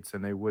these debates,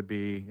 and they would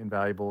be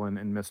invaluable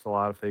and missed a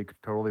lot if they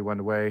totally went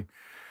away.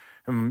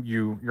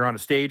 You're on a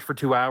stage for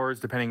 2 hours,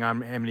 depending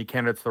on how many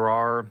candidates there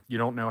are. You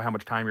don't know how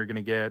much time you're going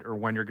to get or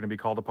when you're going to be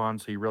called upon,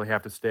 so you really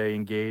have to stay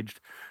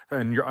engaged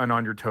and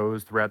on your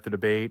toes throughout the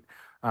debate.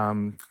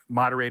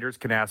 Moderators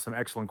can ask some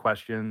excellent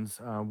questions,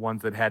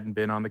 ones that hadn't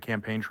been on the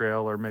campaign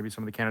trail or maybe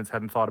some of the candidates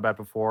hadn't thought about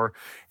before,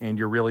 and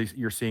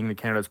you're seeing the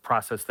candidates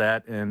process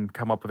that and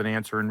come up with an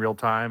answer in real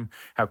time,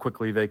 how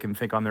quickly they can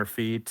think on their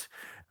feet.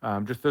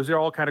 Just those are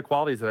all kind of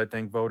qualities that I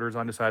think voters,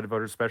 undecided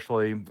voters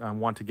especially,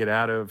 want to get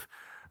out of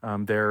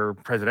their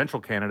presidential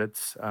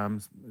candidates,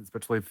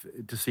 especially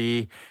to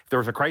see if there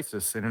was a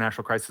crisis,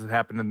 international crisis that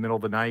happened in the middle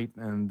of the night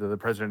and the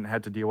president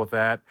had to deal with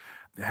that.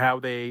 How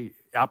they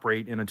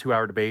operate in a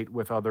 2-hour debate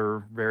with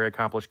other very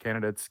accomplished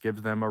candidates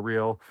gives them a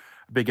real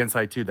big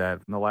insight to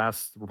that. In the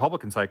last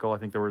Republican cycle, I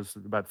think there was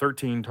about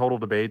 13 total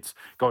debates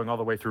going all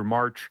the way through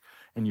March,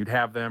 and you'd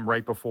have them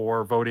right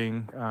before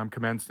voting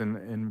commenced in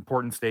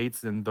important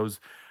states, and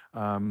those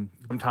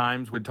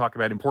sometimes we'd talk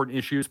about important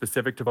issues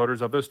specific to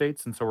voters of those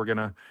states, and so we're going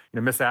to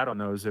miss out on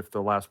those if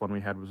the last one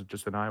we had was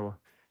just in Iowa.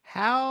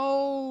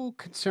 How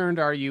concerned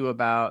are you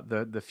about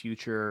the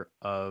future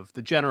of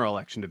the general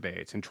election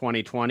debates? In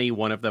 2020,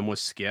 one of them was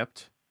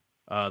skipped.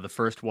 The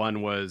first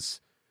one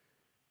was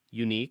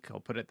unique, I'll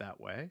put it that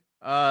way.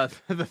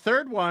 The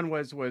third one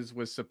was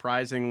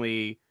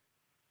surprisingly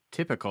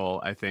typical,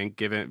 I think,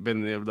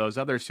 given those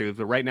other two.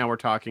 But right now we're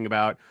talking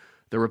about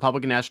the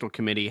Republican National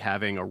Committee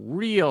having a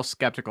real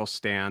skeptical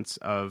stance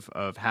of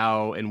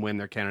how and when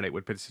their candidate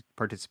would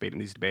participate in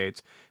these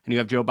debates. And you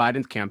have Joe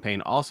Biden's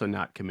campaign also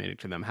not committing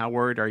to them. How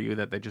worried are you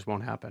that they just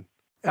won't happen?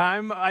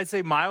 I'd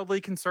say mildly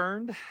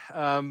concerned.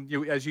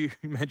 As you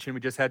mentioned, we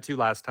just had 2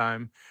 last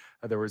time.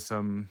 There was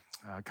some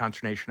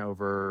consternation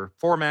over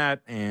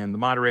format and the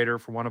moderator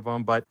for one of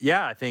them. But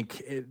yeah, I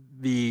think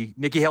the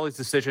Nikki Haley's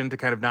decision to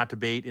kind of not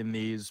debate in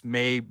these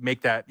may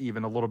make that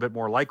even a little bit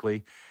more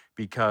likely,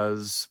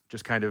 because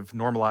just kind of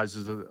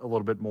normalizes it a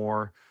little bit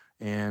more.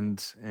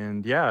 And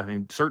yeah, I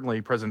mean,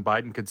 certainly President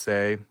Biden could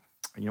say,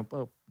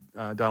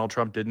 Donald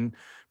Trump didn't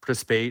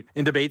participate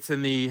in debates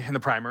in the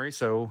primary,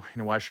 so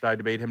why should I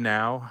debate him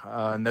now?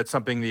 And that's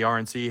something the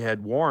RNC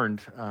had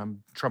warned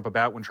Trump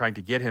about when trying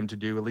to get him to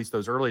do at least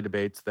those early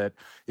debates, that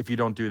if you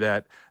don't do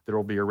that, there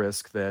will be a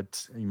risk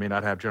that you may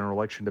not have general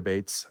election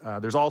debates.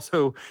 There's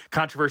also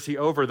controversy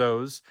over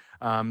those.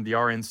 The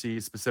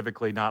RNC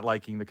specifically not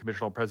liking the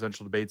commissional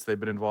presidential debates. They've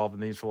been involved in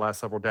these for the last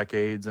several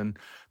decades, and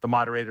the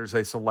moderators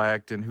they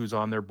select and who's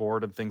on their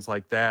board and things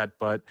like that.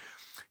 But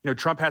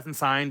Trump hasn't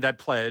signed that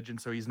pledge, and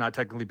so he's not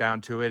technically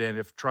bound to it. And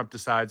if Trump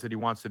decides that he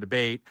wants to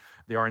debate,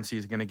 the RNC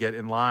is going to get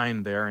in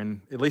line there.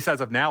 And at least as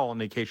of now, all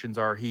indications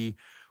are he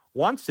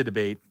wants to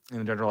debate in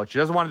the general election.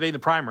 He doesn't want to debate in the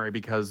primary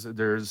because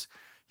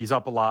he's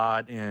up a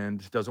lot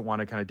and doesn't want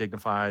to kind of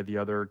dignify the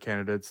other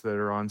candidates that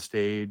are on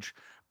stage,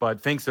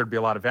 but thinks there'd be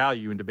a lot of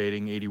value in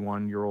debating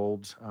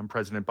 81-year-old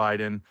President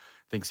Biden,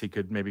 thinks he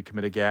could maybe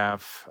commit a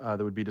gaffe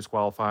that would be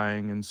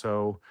disqualifying. And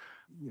so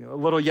a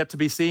little yet to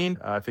be seen.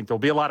 I think there'll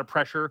be a lot of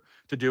pressure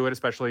to do it,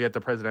 especially at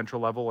the presidential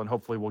level, and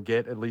hopefully we'll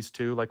get at least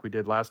 2 like we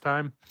did last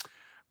time.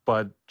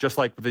 But just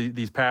like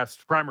these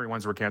past primary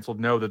ones were canceled,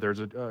 know that there's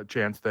a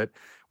chance that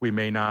we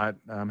may not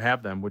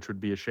have them, which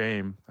would be a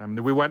shame.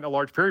 We went a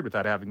large period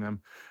without having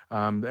them.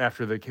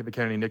 After the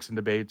Kennedy-Nixon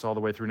debates all the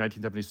way through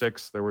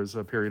 1976, there was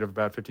a period of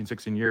about 15,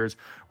 16 years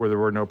where there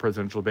were no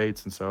presidential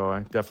debates, and so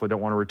I definitely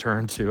don't want to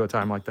return to a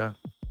time like that.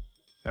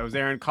 That was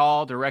Aaron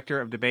Call, Director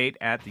of Debate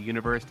at the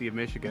University of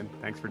Michigan.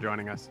 Thanks for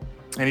joining us.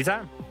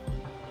 Anytime.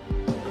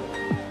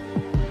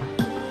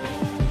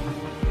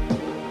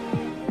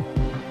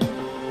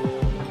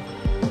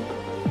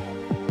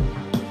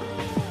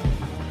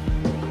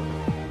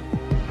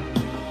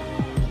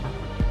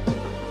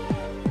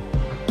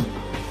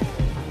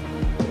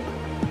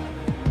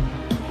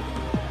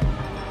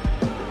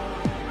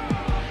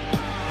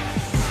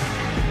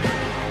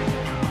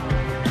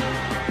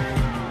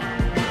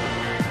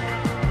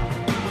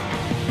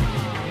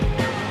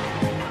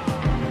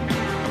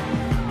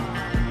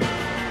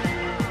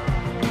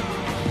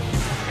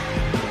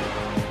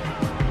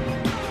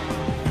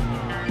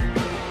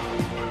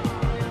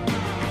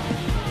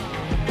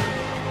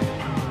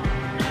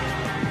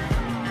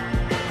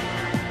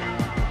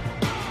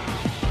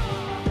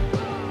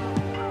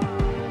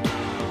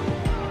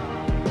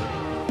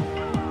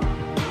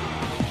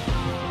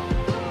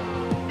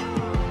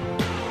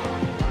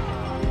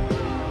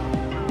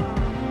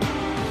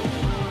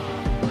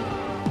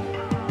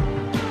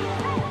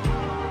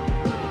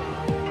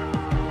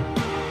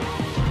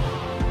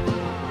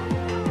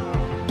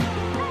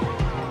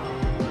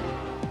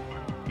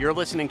 You're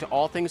listening to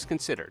All Things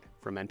Considered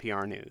from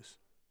NPR News.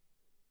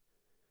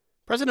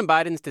 President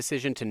Biden's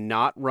decision to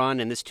not run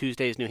in this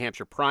Tuesday's New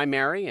Hampshire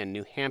primary and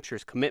New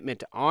Hampshire's commitment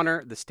to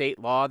honor the state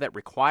law that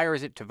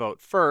requires it to vote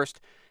first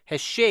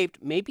has shaped,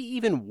 maybe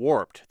even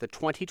warped, the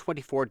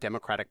 2024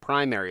 Democratic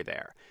primary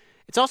there.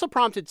 It's also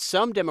prompted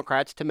some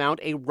Democrats to mount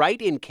a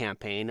write-in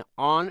campaign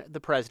on the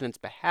president's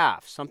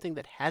behalf, something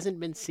that hasn't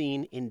been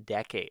seen in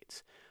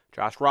decades.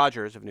 Josh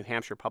Rogers of New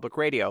Hampshire Public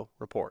Radio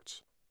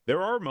reports.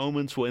 There are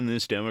moments when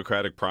this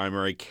Democratic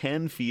primary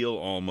can feel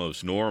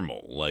almost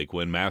normal, like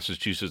when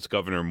Massachusetts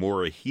Governor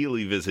Maura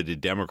Healey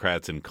visited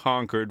Democrats in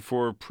Concord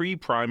for a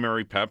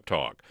pre-primary pep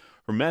talk.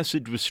 Her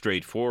message was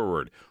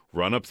straightforward: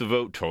 run up the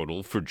vote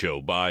total for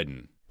Joe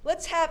Biden.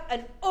 Let's have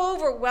an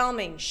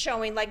overwhelming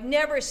showing like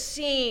never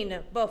seen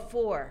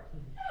before.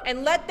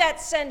 And let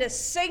that send a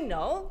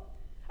signal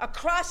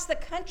across the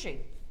country,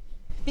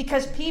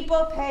 because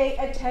people pay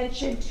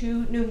attention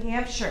to New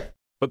Hampshire.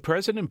 But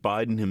President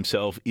Biden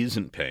himself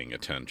isn't paying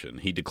attention.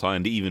 He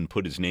declined to even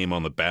put his name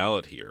on the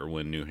ballot here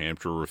when New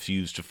Hampshire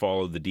refused to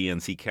follow the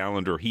DNC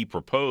calendar he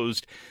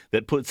proposed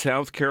that put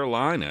South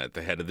Carolina at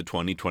the head of the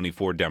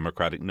 2024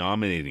 Democratic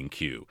nominating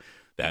queue.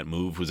 That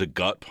move was a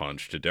gut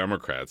punch to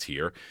Democrats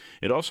here.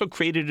 It also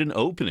created an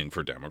opening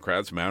for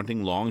Democrats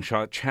mounting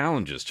long-shot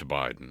challenges to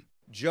Biden.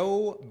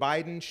 Joe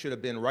Biden should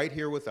have been right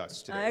here with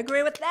us today. I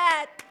agree with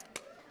that.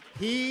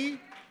 He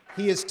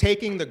is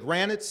taking the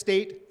Granite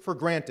State for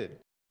granted.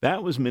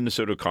 That was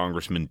Minnesota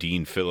Congressman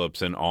Dean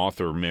Phillips and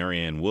author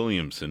Marianne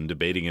Williamson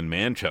debating in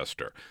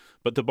Manchester.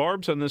 But the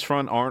barbs on this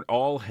front aren't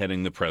all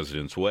heading the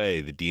president's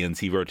way. The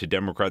DNC wrote to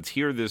Democrats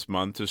here this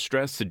month to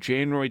stress the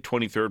January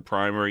 23rd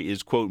primary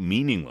is, quote,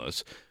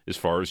 meaningless as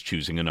far as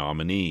choosing a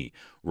nominee.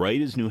 Right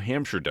as New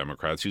Hampshire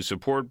Democrats who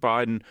support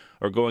Biden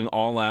are going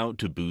all out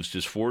to boost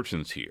his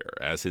fortunes here,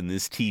 as in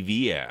this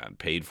TV ad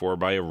paid for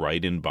by a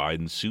write-in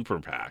Biden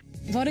super PAC.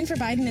 Voting for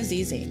Biden is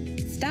easy.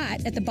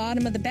 Start at the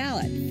bottom of the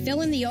ballot.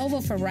 Fill in the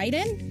oval for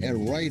write-in.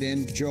 And write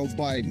in Joe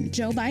Biden.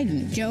 Joe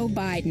Biden. Joe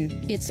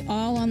Biden. It's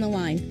all on the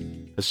line.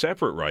 A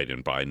separate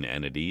write-in Biden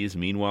entity is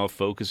meanwhile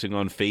focusing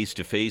on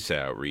face-to-face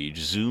outreach,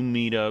 Zoom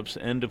meetups,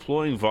 and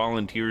deploying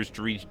volunteers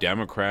to reach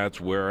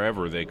Democrats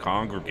wherever they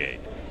congregate.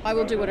 I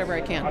will do whatever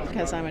I can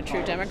because I'm a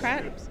true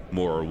Democrat.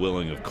 Maura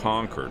Willing of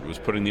Concord was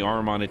putting the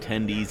arm on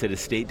attendees at a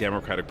state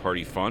Democratic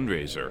Party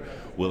fundraiser.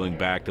 Willing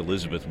backed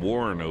Elizabeth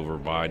Warren over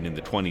Biden in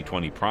the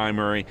 2020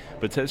 primary,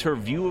 but says her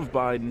view of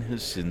Biden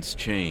has since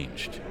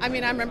changed. I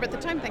mean, I remember at the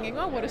time thinking,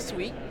 oh, what a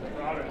sweet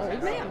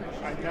old man.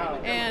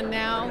 And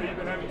now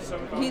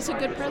he's a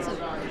good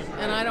president.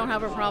 And I don't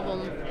have a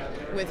problem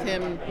with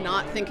him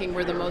not thinking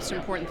we're the most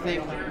important thing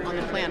on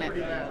the planet.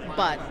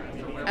 But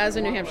as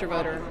a New Hampshire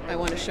voter, I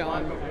want to show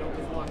him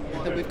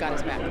that we've got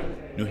his back.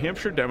 New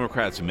Hampshire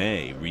Democrats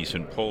may.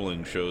 Recent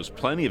polling shows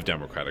plenty of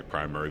Democratic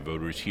primary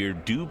voters here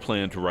do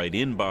plan to write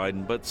in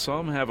Biden, but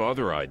some have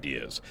other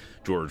ideas.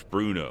 George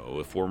Bruno,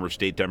 a former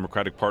state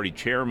Democratic Party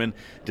chairman,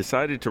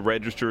 decided to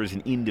register as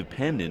an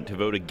independent to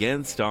vote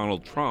against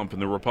Donald Trump in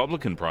the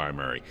Republican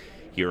primary.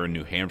 Here in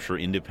New Hampshire,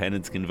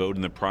 independents can vote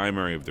in the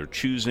primary of their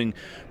choosing.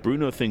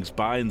 Bruno thinks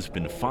Biden's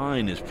been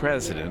fine as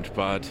president,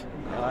 but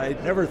I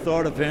never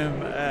thought of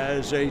him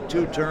as a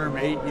two-term,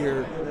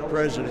 8-year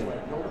president.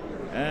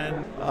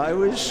 And I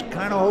was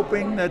kind of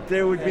hoping that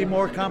there would be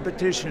more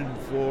competition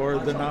for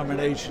the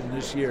nomination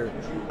this year.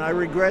 I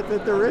regret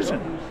that there isn't.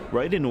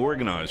 Write-in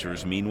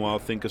organizers, meanwhile,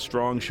 think a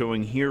strong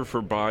showing here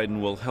for Biden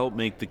will help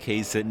make the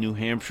case that New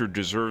Hampshire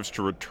deserves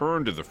to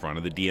return to the front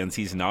of the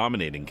DNC's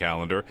nominating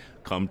calendar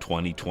come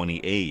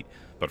 2028.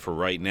 But for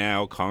right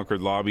now,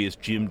 Concord lobbyist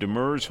Jim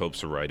Demers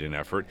hopes the write-in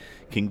effort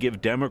can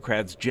give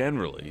Democrats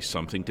generally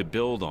something to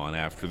build on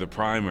after the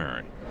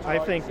primary. I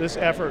think this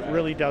effort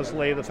really does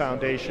lay the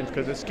foundation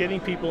because it's getting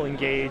people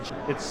engaged,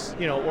 it's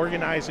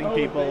organizing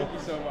people,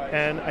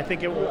 and I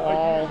think it will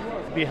all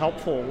be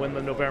helpful when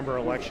the November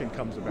election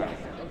comes about.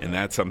 And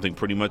that's something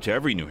pretty much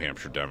every New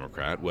Hampshire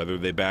Democrat, whether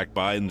they back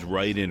Biden's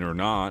write-in or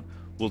not,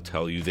 will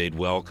tell you they'd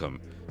welcome.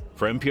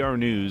 For NPR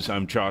News,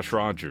 I'm Josh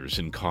Rogers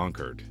in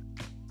Concord.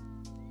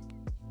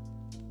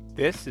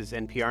 This is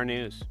NPR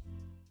News.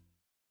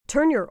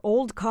 Turn your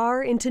old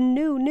car into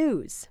new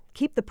news.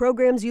 Keep the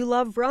programs you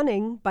love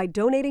running by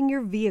donating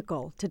your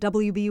vehicle to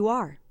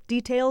WBUR.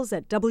 Details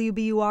at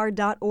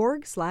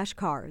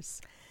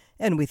wbur.org/cars.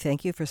 And we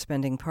thank you for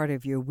spending part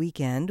of your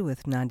weekend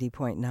with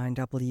 90.9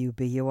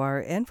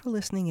 WBUR and for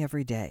listening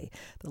every day.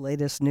 The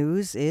latest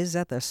news is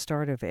at the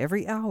start of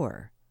every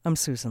hour. I'm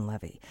Susan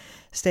Levy.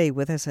 Stay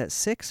with us at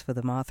 6 for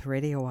the Moth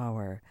Radio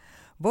Hour.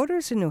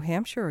 Voters in New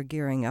Hampshire are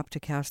gearing up to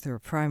cast their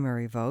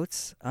primary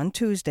votes. On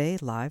Tuesday,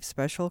 live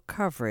special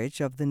coverage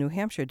of the New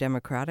Hampshire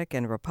Democratic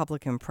and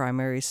Republican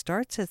primaries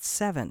starts at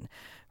 7,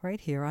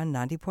 right here on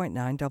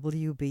 90.9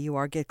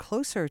 WBUR. Get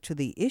closer to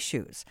the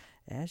issues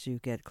as you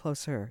get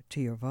closer to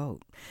your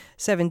vote.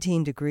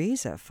 17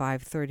 degrees at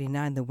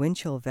 5:39. The wind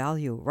chill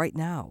value right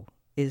now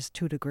is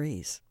 2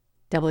 degrees.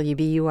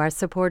 WBUR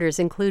supporters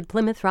include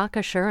Plymouth Rock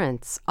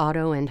Assurance,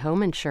 auto and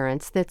home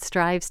insurance that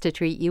strives to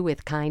treat you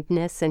with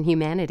kindness and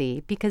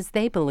humanity because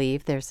they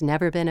believe there's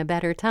never been a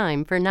better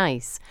time for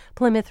nice.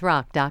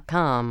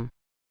 PlymouthRock.com.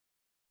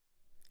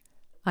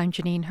 I'm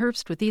Janine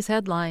Herbst with these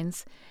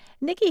headlines.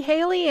 Nikki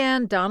Haley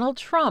and Donald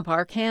Trump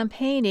are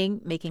campaigning,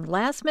 making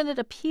last-minute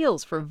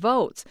appeals for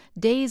votes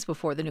days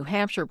before the New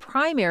Hampshire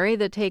primary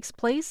that takes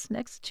place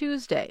next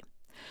Tuesday.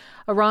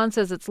 Iran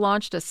says it's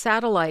launched a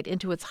satellite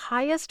into its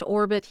highest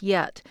orbit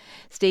yet.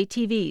 State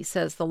TV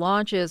says the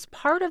launch is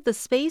part of the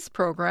space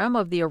program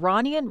of the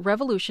Iranian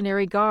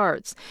Revolutionary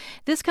Guards.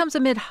 This comes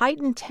amid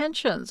heightened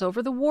tensions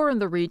over the war in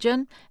the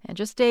region and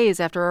just days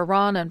after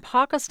Iran and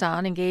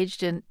Pakistan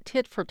engaged in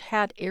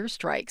tit-for-tat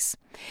airstrikes.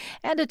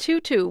 And a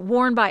tutu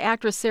worn by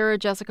actress Sarah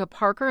Jessica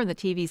Parker in the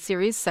TV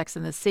series Sex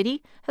and the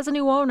City has a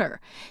new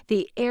owner.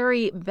 The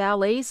airy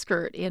ballet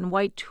skirt in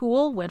white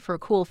tulle went for a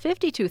cool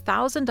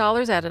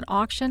 $52,000 at an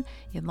auction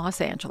in Los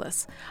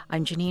Angeles.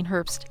 I'm Janine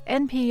Herbst,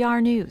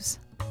 NPR News.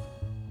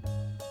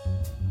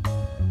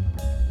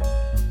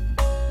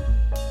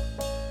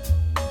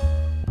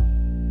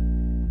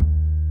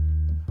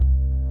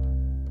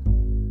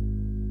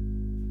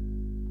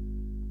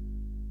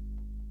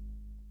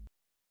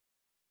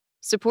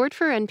 Support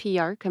for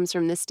NPR comes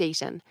from this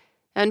station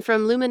and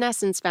from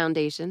Luminescence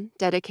Foundation,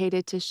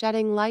 dedicated to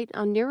shedding light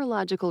on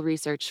neurological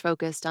research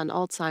focused on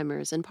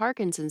Alzheimer's and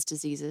Parkinson's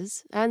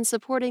diseases and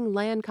supporting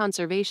land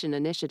conservation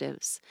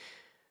initiatives.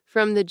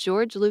 From the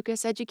George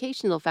Lucas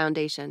Educational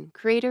Foundation,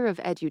 creator of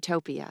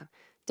Edutopia,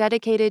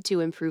 dedicated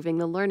to improving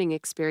the learning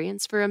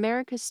experience for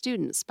America's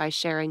students by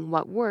sharing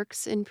what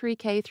works in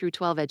pre-K through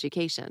 12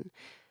 education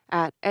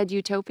at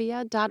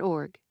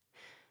edutopia.org.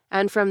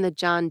 And from the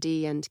John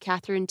D. and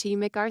Catherine T.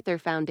 MacArthur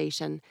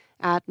Foundation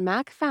at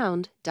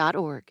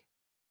macfound.org.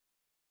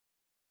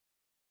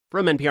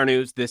 From NPR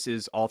News, this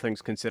is All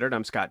Things Considered.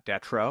 I'm Scott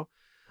Detrow.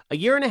 A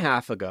year and a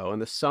half ago, in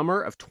the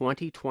summer of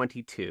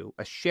 2022,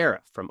 a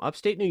sheriff from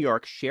upstate New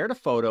York shared a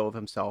photo of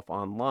himself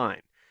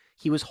online.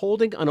 He was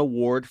holding an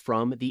award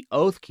from the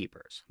Oath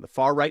Keepers, the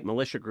far-right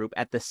militia group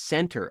at the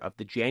center of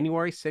the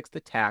January 6th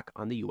attack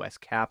on the U.S.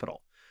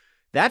 Capitol.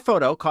 That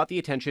photo caught the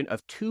attention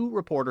of two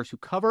reporters who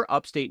cover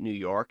upstate New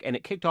York, and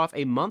it kicked off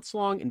a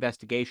months-long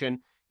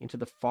investigation into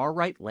the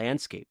far-right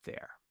landscape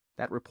there.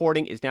 That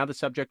reporting is now the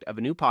subject of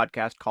a new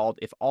podcast called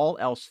If All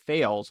Else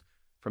Fails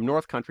from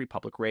North Country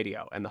Public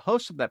Radio. And the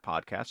hosts of that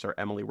podcast are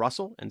Emily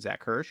Russell and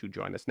Zach Hirsch, who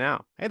join us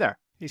now. Hey there.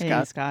 Hey,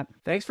 Scott.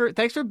 Hey, Scott.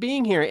 Thanks for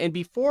being here. And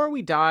before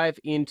we dive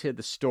into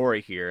the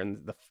story here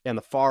and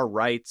the far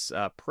right's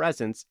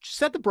presence, just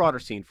set the broader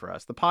scene for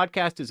us. The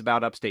podcast is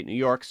about upstate New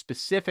York,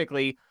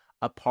 specifically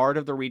a part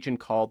of the region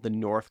called the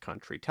North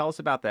Country. Tell us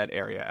about that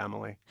area,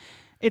 Emily.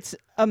 It's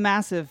a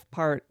massive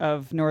part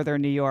of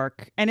northern New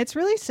York, and it's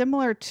really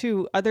similar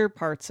to other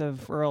parts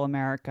of rural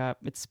America.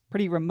 It's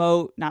pretty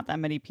remote. Not that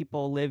many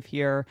people live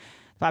here.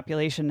 The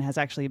population has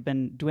actually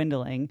been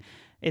dwindling.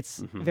 It's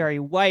very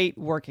white,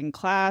 working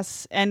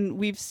class, and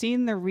we've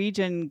seen the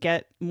region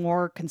get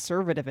more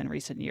conservative in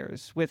recent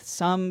years, with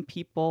some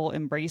people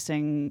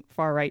embracing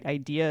far-right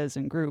ideas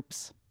and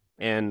groups.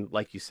 And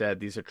like you said,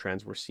 these are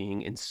trends we're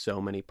seeing in so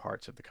many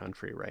parts of the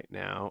country right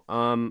now.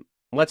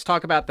 Let's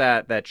talk about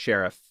that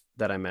sheriff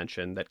that I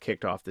mentioned that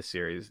kicked off the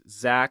series.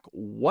 Zach,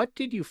 what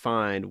did you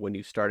find when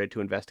you started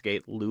to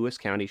investigate Lewis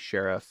County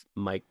Sheriff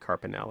Mike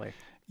Carpinelli?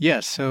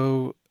 Yes,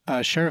 so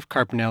Sheriff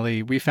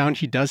Carpinelli, we found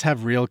he does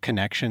have real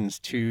connections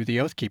to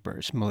the Oath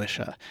Keepers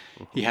militia.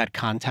 He had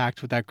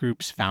contact with that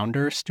group's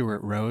founder,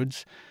 Stuart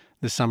Rhodes.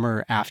 The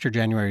summer after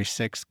January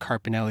 6th,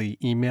 Carpinelli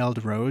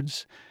emailed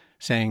Rhodes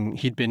saying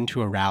he'd been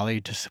to a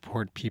rally to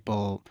support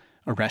people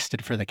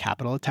arrested for the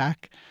Capitol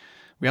attack.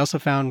 We also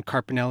found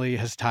Carpinelli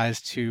has ties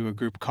to a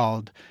group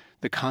called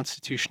the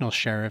Constitutional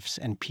Sheriffs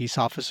and Peace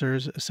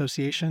Officers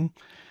Association.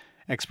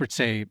 Experts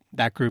say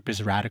that group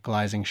is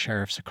radicalizing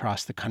sheriffs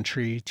across the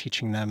country,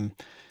 teaching them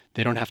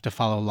they don't have to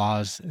follow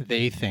laws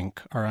they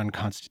think are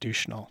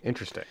unconstitutional.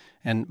 Interesting.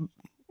 And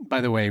by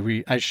the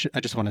way, I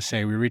just want to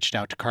say we reached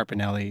out to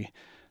Carpinelli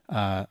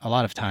a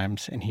lot of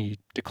times, and he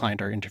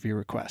declined our interview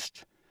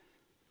request.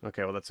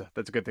 Okay, well, that's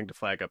a good thing to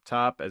flag up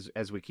top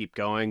as we keep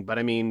going. But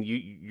I mean,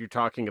 you're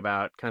talking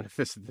about kind of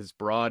this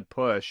broad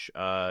push,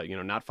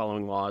 not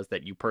following laws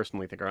that you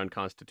personally think are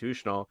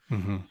unconstitutional.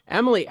 Mm-hmm.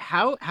 Emily,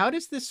 how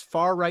does this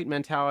far right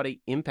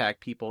mentality impact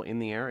people in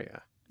the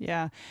area?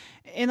 Yeah.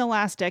 In the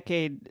last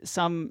decade,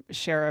 some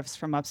sheriffs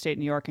from upstate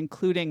New York,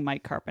 including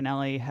Mike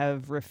Carpinelli,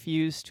 have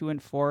refused to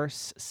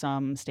enforce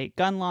some state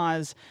gun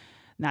laws.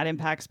 That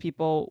impacts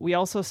people. We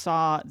also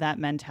saw that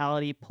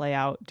mentality play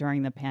out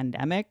during the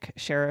pandemic.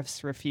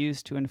 Sheriffs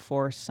refused to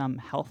enforce some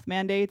health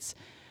mandates.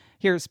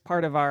 Here's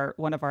part of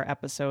one of our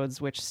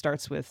episodes, which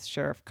starts with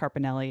Sheriff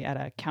Carpinelli at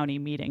a county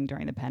meeting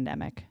during the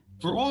pandemic.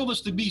 For all of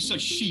us to be such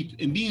sheep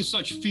and be in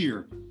such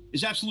fear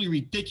is absolutely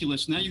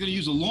ridiculous. Now you're going to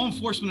use a law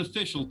enforcement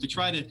official to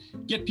try to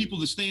get people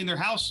to stay in their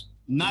house?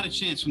 Not a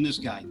chance from this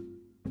guy.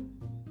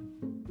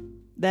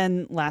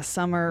 Then last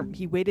summer,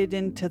 he waded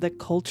into the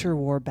culture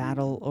war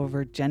battle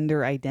over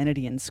gender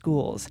identity in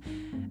schools.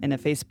 In a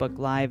Facebook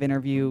Live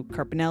interview,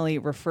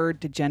 Carpinelli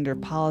referred to gender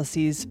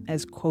policies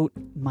as, quote,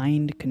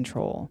 mind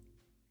control.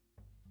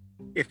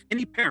 If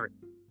any parent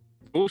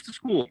goes to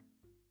school,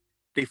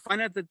 they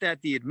find out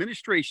that the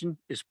administration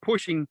is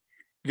pushing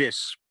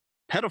this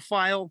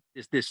pedophile,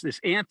 this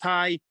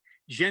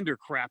anti-gender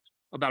crap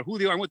about who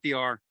they are and what they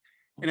are,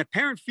 and a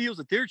parent feels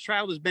that their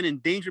child has been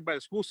endangered by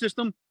the school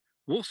system,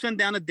 we'll send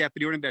down a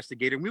deputy or an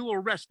investigator, and we will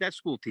arrest that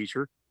school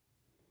teacher.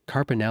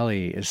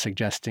 Carpinelli is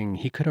suggesting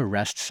he could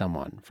arrest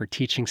someone for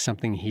teaching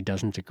something he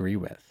doesn't agree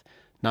with,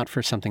 not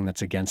for something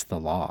that's against the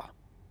law.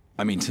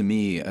 I mean, to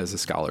me, as a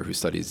scholar who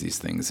studies these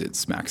things, it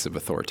smacks of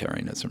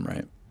authoritarianism,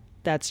 right?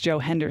 That's Joe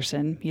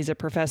Henderson. He's a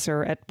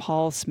professor at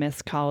Paul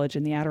Smith College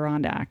in the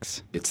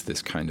Adirondacks. It's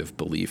this kind of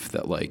belief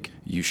that, like,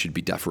 you should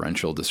be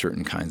deferential to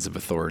certain kinds of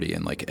authority,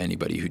 and, like,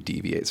 anybody who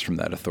deviates from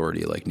that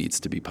authority, like, needs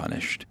to be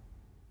punished.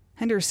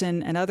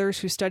 Henderson and others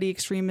who study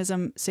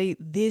extremism say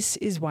this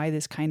is why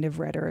this kind of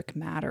rhetoric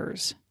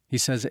matters. He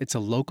says it's a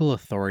local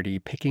authority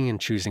picking and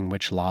choosing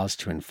which laws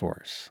to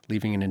enforce,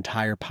 leaving an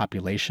entire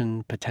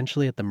population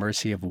potentially at the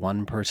mercy of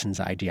one person's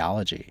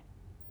ideology.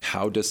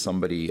 How does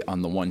somebody,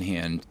 on the one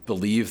hand,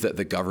 believe that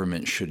the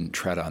government shouldn't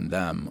tread on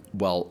them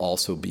while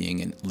also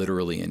being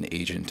literally an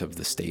agent of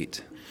the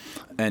state?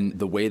 And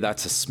the way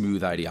that's a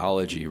smooth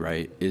ideology,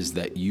 right, is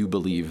that you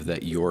believe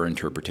that your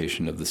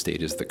interpretation of the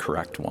state is the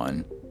correct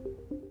one.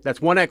 That's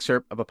one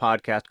excerpt of a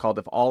podcast called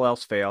If All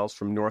Else Fails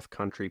from North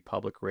Country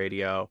Public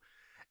Radio.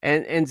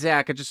 And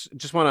Zach, I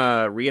just want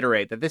to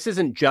reiterate that this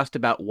isn't just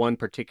about one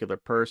particular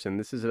person.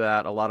 This is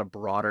about a lot of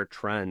broader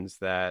trends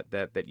that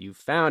you've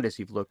found as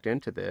you've looked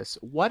into this.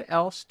 What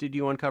else did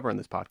you uncover in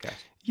this podcast?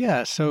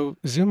 Yeah, so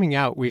zooming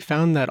out, we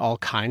found that all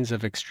kinds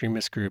of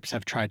extremist groups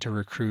have tried to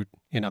recruit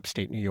in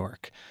upstate New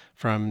York,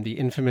 from the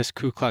infamous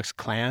Ku Klux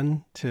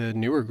Klan to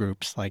newer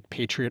groups like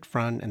Patriot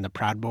Front and the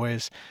Proud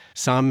Boys.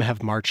 Some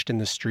have marched in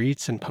the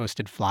streets and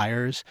posted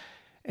flyers.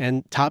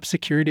 And top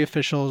security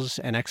officials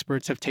and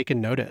experts have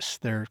taken notice.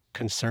 They're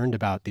concerned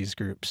about these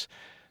groups.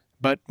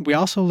 But we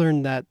also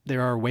learned that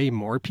there are way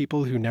more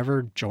people who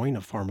never join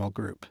a formal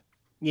group.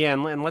 Yeah,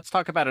 and let's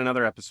talk about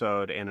another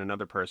episode and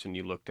another person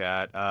you looked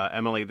at.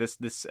 Emily,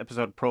 this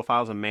episode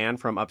profiles a man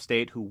from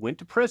upstate who went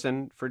to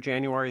prison for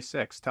January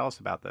 6th. Tell us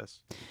about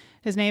this.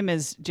 His name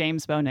is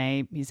James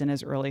Bonet. He's in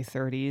his early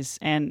 30s,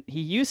 and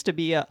he used to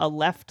be a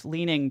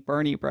left-leaning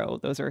Bernie bro.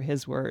 Those are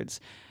his words.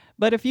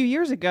 But a few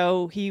years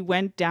ago, he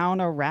went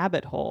down a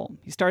rabbit hole.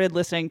 He started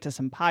listening to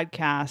some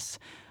podcasts,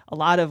 a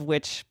lot of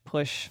which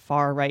push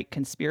far-right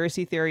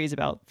conspiracy theories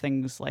about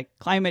things like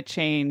climate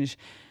change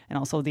and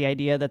also the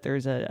idea that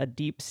there's a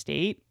deep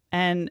state.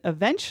 And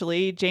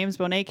eventually, James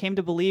Bonet came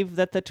to believe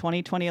that the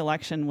 2020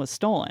 election was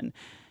stolen.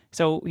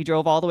 So he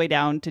drove all the way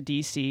down to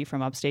D.C.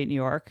 from upstate New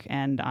York,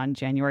 and on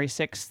January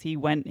 6th, he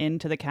went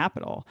into the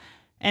Capitol.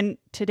 And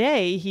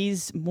today,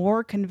 he's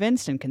more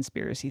convinced in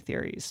conspiracy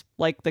theories,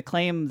 like the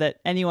claim that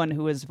anyone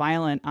who was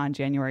violent on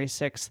January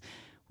 6th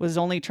was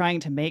only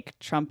trying to make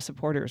Trump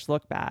supporters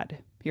look bad.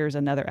 Here's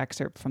another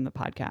excerpt from the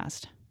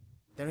podcast.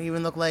 They don't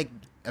even look like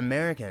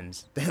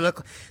Americans.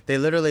 They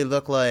literally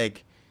look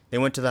like they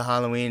went to the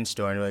Halloween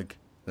store and like,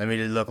 let me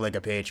just look like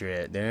a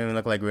patriot. They don't even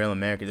look like real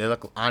Americans. They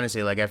look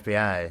honestly like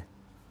FBI.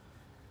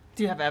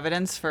 Do you have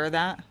evidence for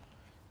that?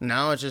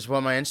 No, it's just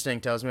what my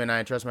instinct tells me, and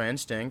I trust my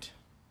instinct.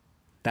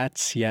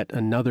 That's yet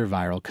another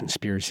viral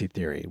conspiracy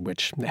theory,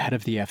 which the head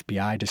of the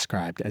FBI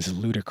described as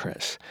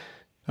ludicrous.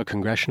 A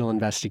congressional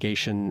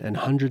investigation and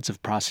hundreds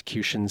of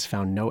prosecutions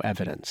found no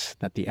evidence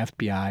that the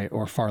FBI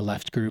or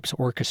far-left groups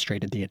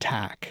orchestrated the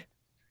attack.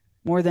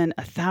 More than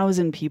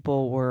 1,000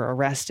 people were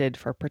arrested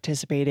for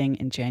participating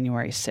in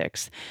January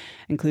 6th,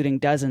 including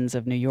dozens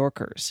of New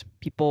Yorkers,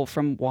 people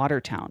from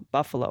Watertown,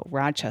 Buffalo,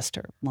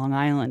 Rochester, Long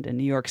Island, and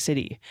New York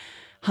City.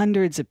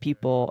 Hundreds of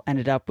people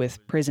ended up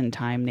with prison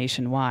time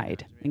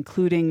nationwide,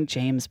 including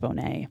James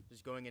Bonet.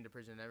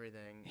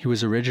 He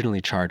was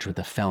originally charged with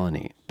a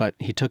felony, but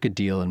he took a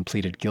deal and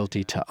pleaded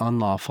guilty to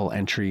unlawful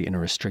entry in a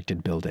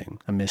restricted building,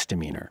 a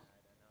misdemeanor.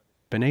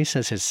 Bonet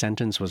says his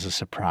sentence was a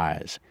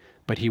surprise,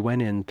 but he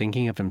went in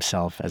thinking of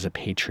himself as a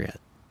patriot.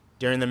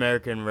 During the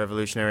American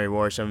Revolutionary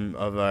War, some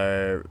of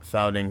our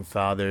founding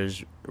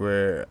fathers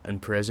were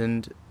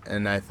imprisoned,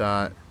 and I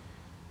thought,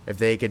 if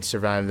they could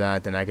survive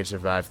that, then I could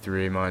survive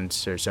 3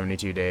 months or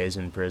 72 days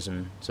in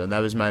prison. So that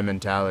was my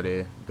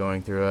mentality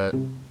going through it.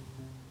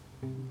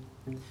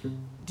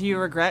 Do you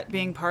regret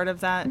being part of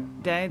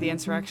that day, the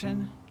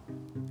insurrection?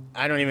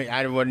 I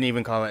wouldn't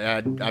even call it,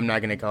 I'm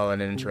not going to call it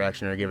an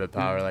insurrection or give it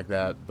power like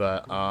that.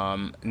 But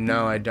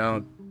no, I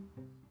don't.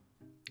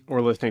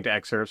 We're listening to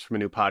excerpts from a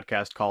new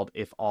podcast called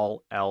If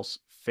All Else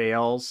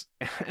Fails.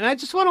 And I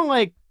just want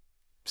to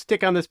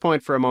stick on this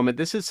point for a moment.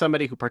 This is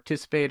somebody who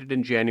participated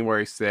in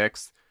January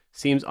 6th,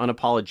 seems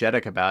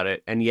unapologetic about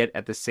it, and yet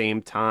at the same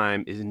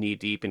time is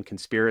knee-deep in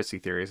conspiracy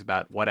theories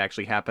about what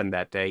actually happened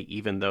that day,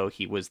 even though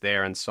he was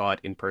there and saw it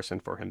in person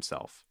for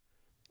himself.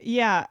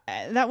 Yeah,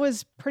 that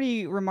was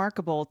pretty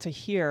remarkable to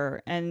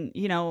hear. And,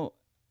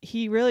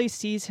 he really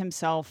sees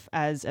himself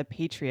as a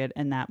patriot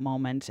in that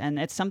moment. And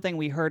it's something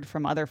we heard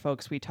from other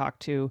folks we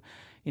talked to,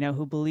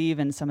 who believe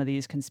in some of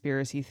these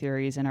conspiracy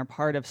theories and are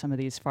part of some of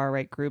these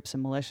far-right groups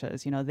and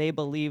militias. They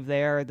believe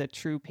they're the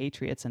true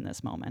patriots in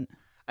this moment.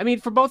 I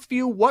mean, for both of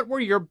you, what were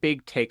your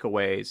big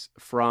takeaways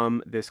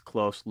from this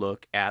close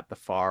look at the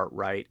far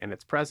right and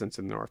its presence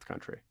in the North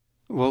Country?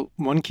 Well,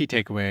 one key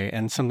takeaway,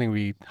 and something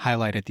we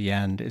highlight at the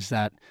end, is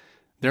that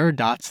there are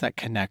dots that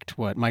connect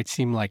what might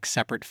seem like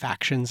separate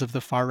factions of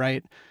the far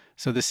right.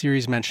 So the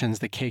series mentions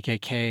the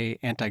KKK,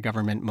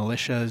 anti-government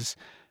militias,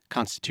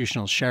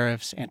 constitutional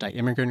sheriffs,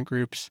 anti-immigrant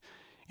groups.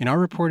 In our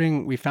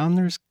reporting, we found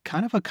there's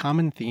kind of a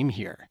common theme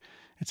here.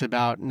 It's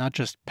about not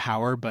just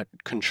power, but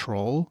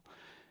control.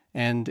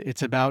 And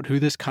it's about who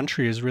this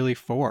country is really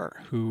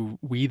for, who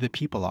we the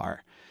people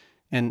are.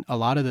 And a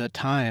lot of the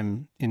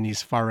time in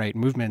these far-right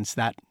movements,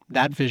 that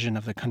vision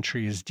of the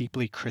country is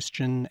deeply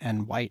Christian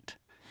and white.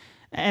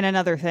 And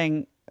another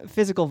thing,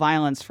 physical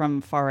violence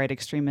from far-right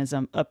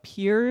extremism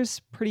appears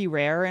pretty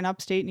rare in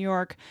upstate New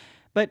York.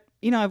 But,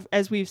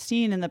 as we've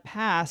seen in the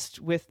past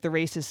with the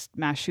racist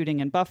mass shooting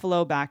in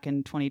Buffalo back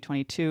in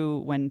 2022,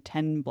 when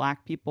 10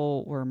 Black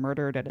people were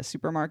murdered at a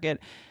supermarket,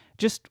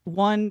 just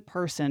one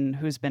person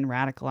who's been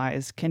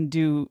radicalized can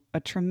do a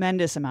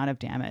tremendous amount of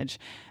damage.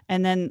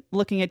 And then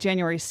looking at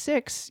January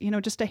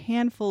 6th, just a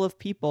handful of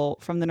people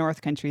from the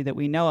North Country that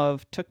we know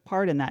of took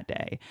part in that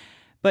day.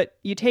 But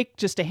you take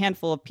just a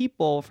handful of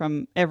people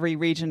from every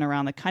region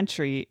around the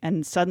country,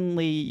 and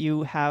suddenly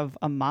you have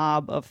a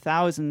mob of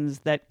thousands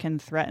that can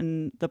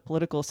threaten the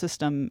political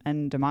system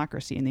and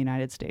democracy in the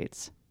United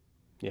States.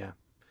 Yeah.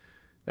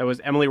 That was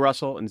Emily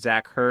Russell and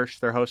Zach Hirsch.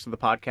 They're hosts of the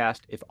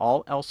podcast If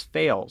All Else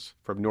Fails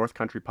from North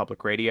Country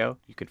Public Radio.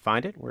 You can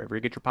find it wherever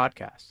you get your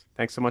podcasts.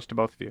 Thanks so much to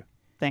both of you.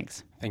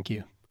 Thanks. Thank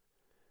you.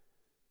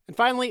 And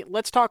finally,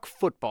 let's talk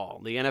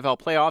football. The NFL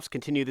playoffs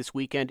continue this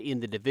weekend in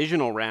the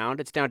divisional round.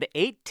 It's down to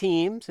 8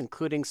 teams,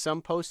 including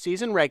some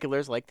postseason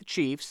regulars like the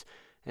Chiefs,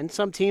 and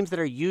some teams that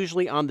are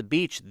usually on the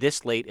beach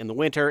this late in the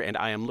winter, and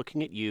I am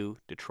looking at you,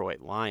 Detroit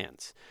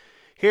Lions.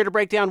 Here to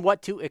break down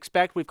what to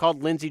expect, we've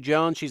called Lindsay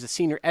Jones. She's a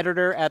senior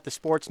editor at the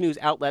sports news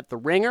outlet The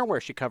Ringer, where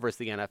she covers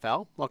the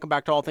NFL. Welcome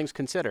back to All Things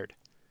Considered.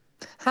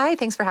 Hi,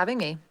 thanks for having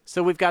me.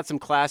 So we've got some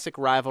classic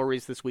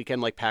rivalries this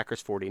weekend like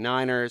Packers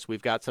 49ers.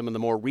 We've got some of the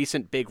more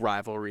recent big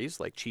rivalries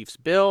like Chiefs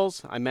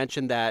Bills. I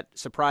mentioned that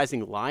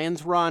surprising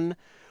Lions run.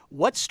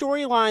 What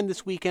storyline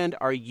this weekend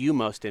are you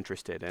most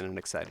interested in and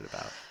excited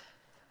about?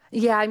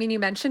 Yeah, I mean, you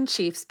mentioned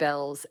Chiefs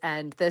Bills,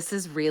 and this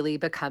is really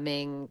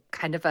becoming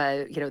kind of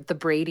the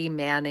Brady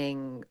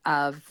Manning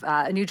of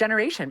a new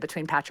generation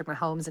between Patrick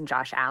Mahomes and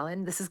Josh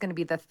Allen. This is going to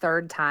be the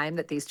third time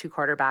that these two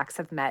quarterbacks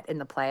have met in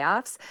the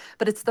playoffs,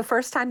 but it's the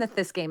first time that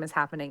this game is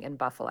happening in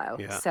Buffalo.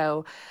 Yeah.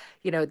 So,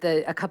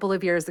 a couple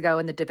of years ago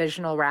in the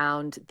divisional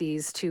round,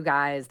 these two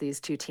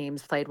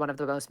teams played one of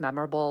the most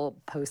memorable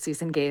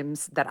postseason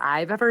games that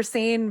I've ever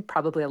seen,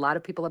 probably a lot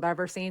of people have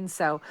ever seen.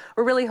 So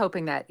we're really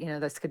hoping that,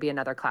 this could be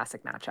another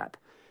classic matchup.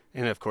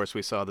 And, of course,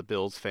 we saw the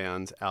Bills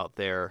fans out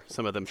there,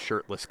 some of them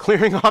shirtless,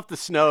 clearing off the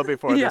snow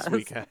before this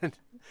weekend.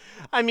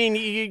 I mean,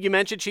 you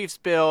mentioned Chiefs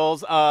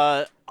Bills.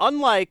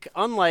 Unlike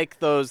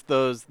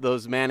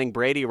those Manning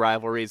Brady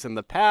rivalries in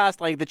the past,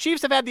 like the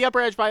Chiefs have had the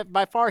upper edge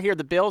by far here.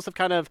 The Bills have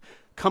kind of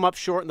come up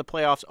short in the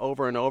playoffs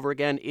over and over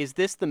again. Is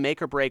this the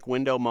make or break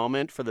window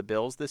moment for the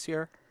Bills this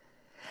year?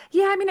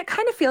 Yeah, I mean, it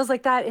kind of feels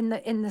like that in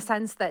the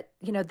sense that,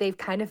 they've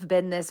kind of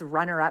been this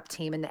runner-up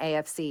team in the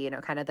AFC,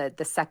 kind of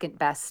the second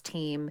best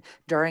team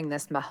during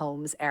this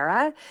Mahomes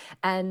era.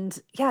 And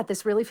yeah,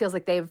 this really feels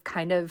like they've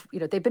kind of,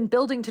 they've been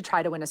building to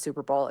try to win a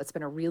Super Bowl. It's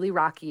been a really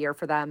rocky year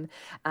for them.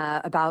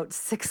 About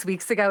 6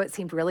 weeks ago, it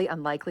seemed really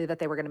unlikely that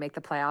they were going to make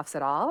the playoffs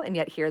at all. And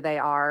yet here they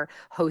are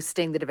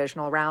hosting the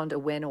divisional round, a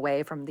win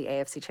away from the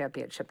AFC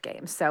Championship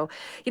game. So,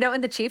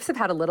 and the Chiefs have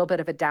had a little bit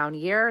of a down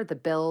year. The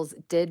Bills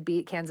did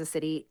beat Kansas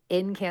City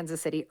in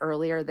Kansas City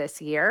earlier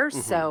this year.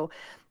 Mm-hmm. So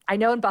I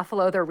know in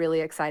Buffalo, they're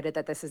really excited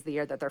that this is the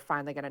year that they're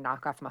finally going to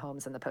knock off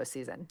Mahomes in the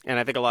postseason. And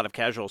I think a lot of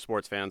casual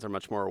sports fans are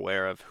much more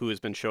aware of who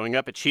has been showing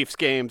up at Chiefs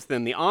games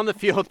than the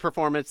on-the-field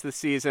performance this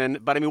season.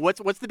 But I mean,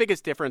 what's the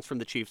biggest difference from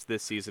the Chiefs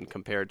this season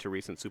compared to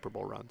recent Super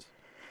Bowl runs?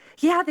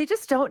 Yeah, they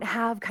just don't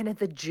have kind of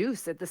the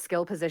juice at the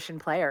skill position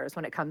players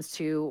when it comes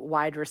to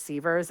wide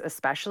receivers,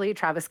 especially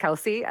Travis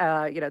Kelce.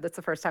 That's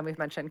the first time we've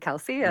mentioned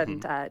Kelce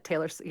and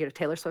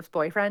Taylor Swift's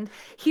boyfriend.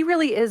 He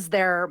really is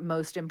their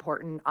most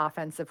important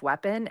offensive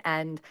weapon,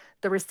 and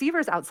the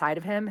receivers outside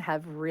of him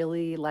have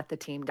really let the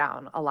team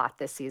down a lot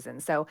this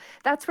season. So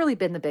that's really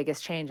been the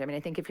biggest change. I mean, I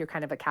think if you're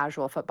kind of a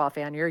casual football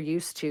fan, you're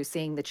used to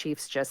seeing the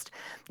Chiefs just,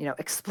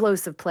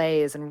 explosive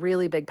plays and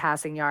really big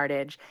passing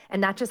yardage,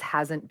 and that just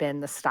hasn't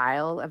been the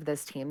style of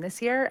this team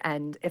this year.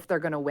 And if they're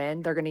going to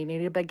win, they're going to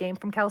need a big game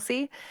from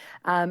Kelce,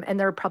 and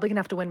they're probably going to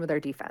have to win with their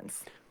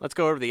defense. Let's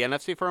go over to the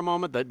NFC for a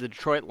moment. The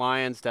Detroit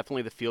Lions,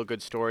 definitely the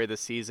feel-good story this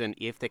season,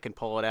 if they can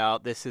pull it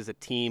out. This is a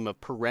team of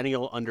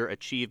perennial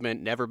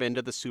underachievement, never been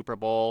to the Super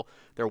Bowl.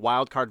 Their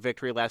wild card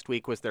victory last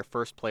week was their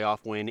first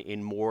playoff win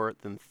in more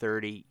than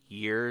 30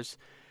 years.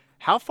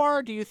 How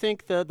far do you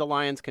think the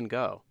Lions can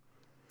go?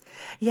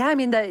 Yeah, I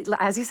mean,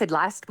 as you said,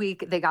 last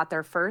week they got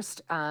their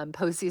first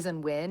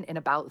postseason win in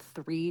about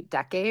 3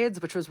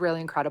 decades, which was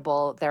really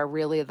incredible. They're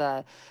really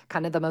the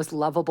kind of the most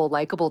lovable,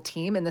 likable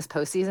team in this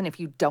postseason. If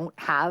you don't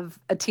have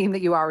a team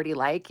that you already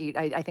like,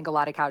 I think a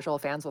lot of casual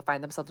fans will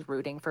find themselves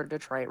rooting for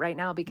Detroit right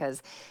now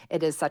because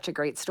it is such a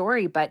great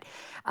story. But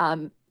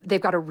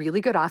they've got a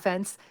really good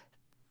offense.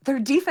 Their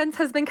defense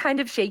has been kind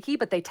of shaky,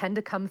 but they tend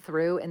to come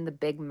through in the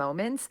big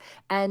moments.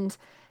 And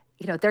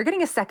they're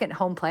getting a second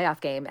home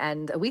playoff game.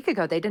 And a week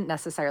ago, they didn't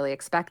necessarily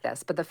expect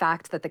this. But the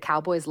fact that the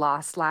Cowboys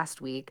lost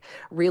last week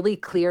really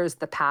clears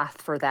the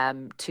path for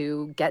them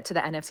to get to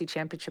the NFC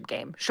Championship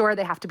game. Sure,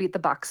 they have to beat the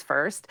Bucs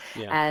first.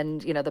 Yeah.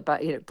 And,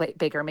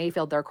 Baker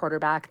Mayfield, their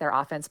quarterback, their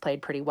offense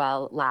played pretty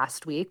well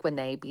last week when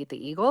they beat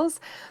the Eagles.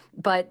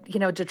 But,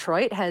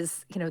 Detroit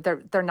has,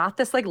 they're not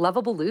this like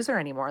lovable loser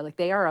anymore. Like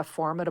they are a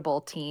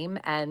formidable team.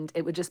 And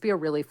it would just be a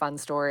really fun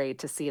story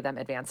to see them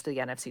advance to the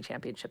NFC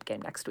Championship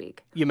game next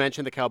week. You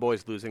mentioned the Cowboys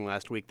losing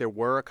last week. There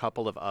were a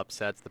couple of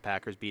upsets. The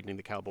Packers beating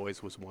the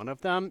Cowboys was one of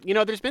them.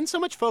 There's been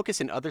so much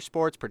focus in other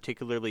sports,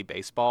 particularly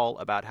baseball,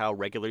 about how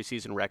regular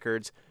season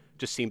records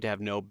just seem to have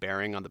no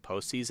bearing on the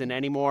postseason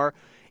anymore.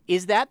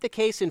 Is that the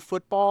case in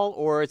football,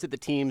 or is it the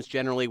teams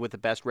generally with the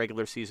best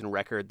regular season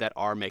record that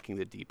are making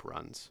the deep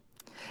runs?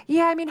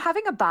 Yeah, I mean,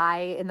 having a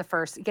bye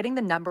getting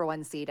the number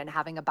 1 seed and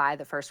having a bye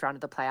the first round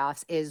of the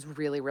playoffs is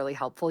really, really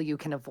helpful. You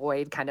can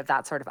avoid kind of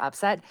that sort of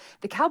upset.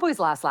 The Cowboys'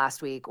 loss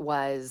last week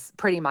was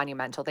pretty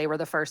monumental. They were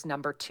the first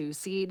number 2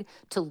 seed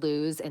to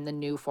lose in the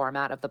new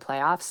format of the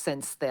playoffs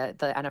since the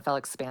NFL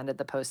expanded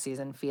the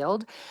postseason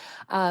field.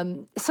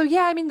 So,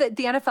 yeah, I mean, the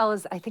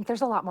NFL I think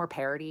there's a lot more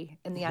parity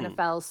in the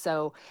NFL.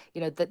 So,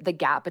 the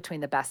gap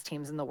between the best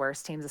teams and the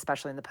worst teams,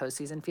 especially in the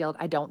postseason field,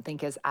 I don't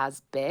think is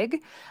as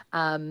big.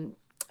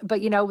 But,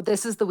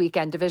 this is the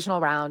weekend. Divisional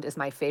round is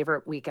my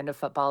favorite weekend of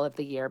football of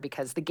the year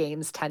because the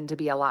games tend to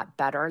be a lot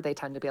better. They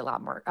tend to be a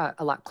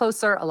lot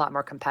closer, a lot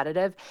more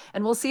competitive.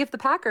 And we'll see if the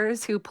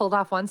Packers, who pulled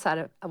off one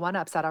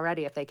upset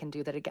already, if they can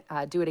do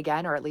it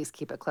again, or at least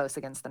keep it close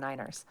against the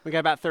Niners. We got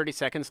about 30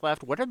 seconds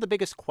left. What are the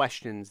biggest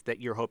questions that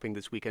you're hoping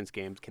this weekend's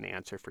games can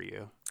answer for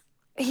you?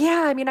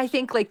 Yeah, I mean, I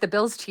think like the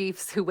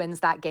Bills-Chiefs, who wins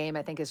that game,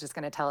 I think is just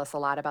going to tell us a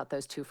lot about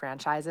those two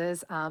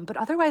franchises. But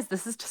otherwise,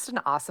 this is just an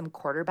awesome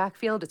quarterback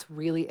field. It's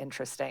really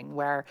interesting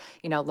where,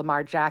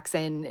 Lamar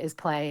Jackson is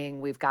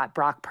playing. We've got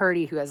Brock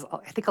Purdy, who has,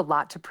 I think, a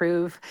lot to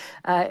prove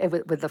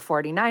with the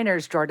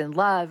 49ers, Jordan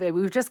Love.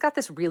 We've just got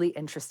this really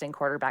interesting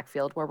quarterback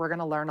field where we're going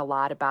to learn a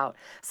lot about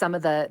some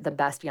of the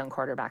best young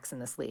quarterbacks in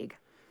this league.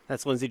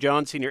 That's Lindsay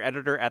Jones, senior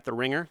editor at The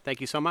Ringer.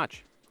 Thank you so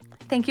much.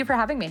 Thank you for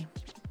having me.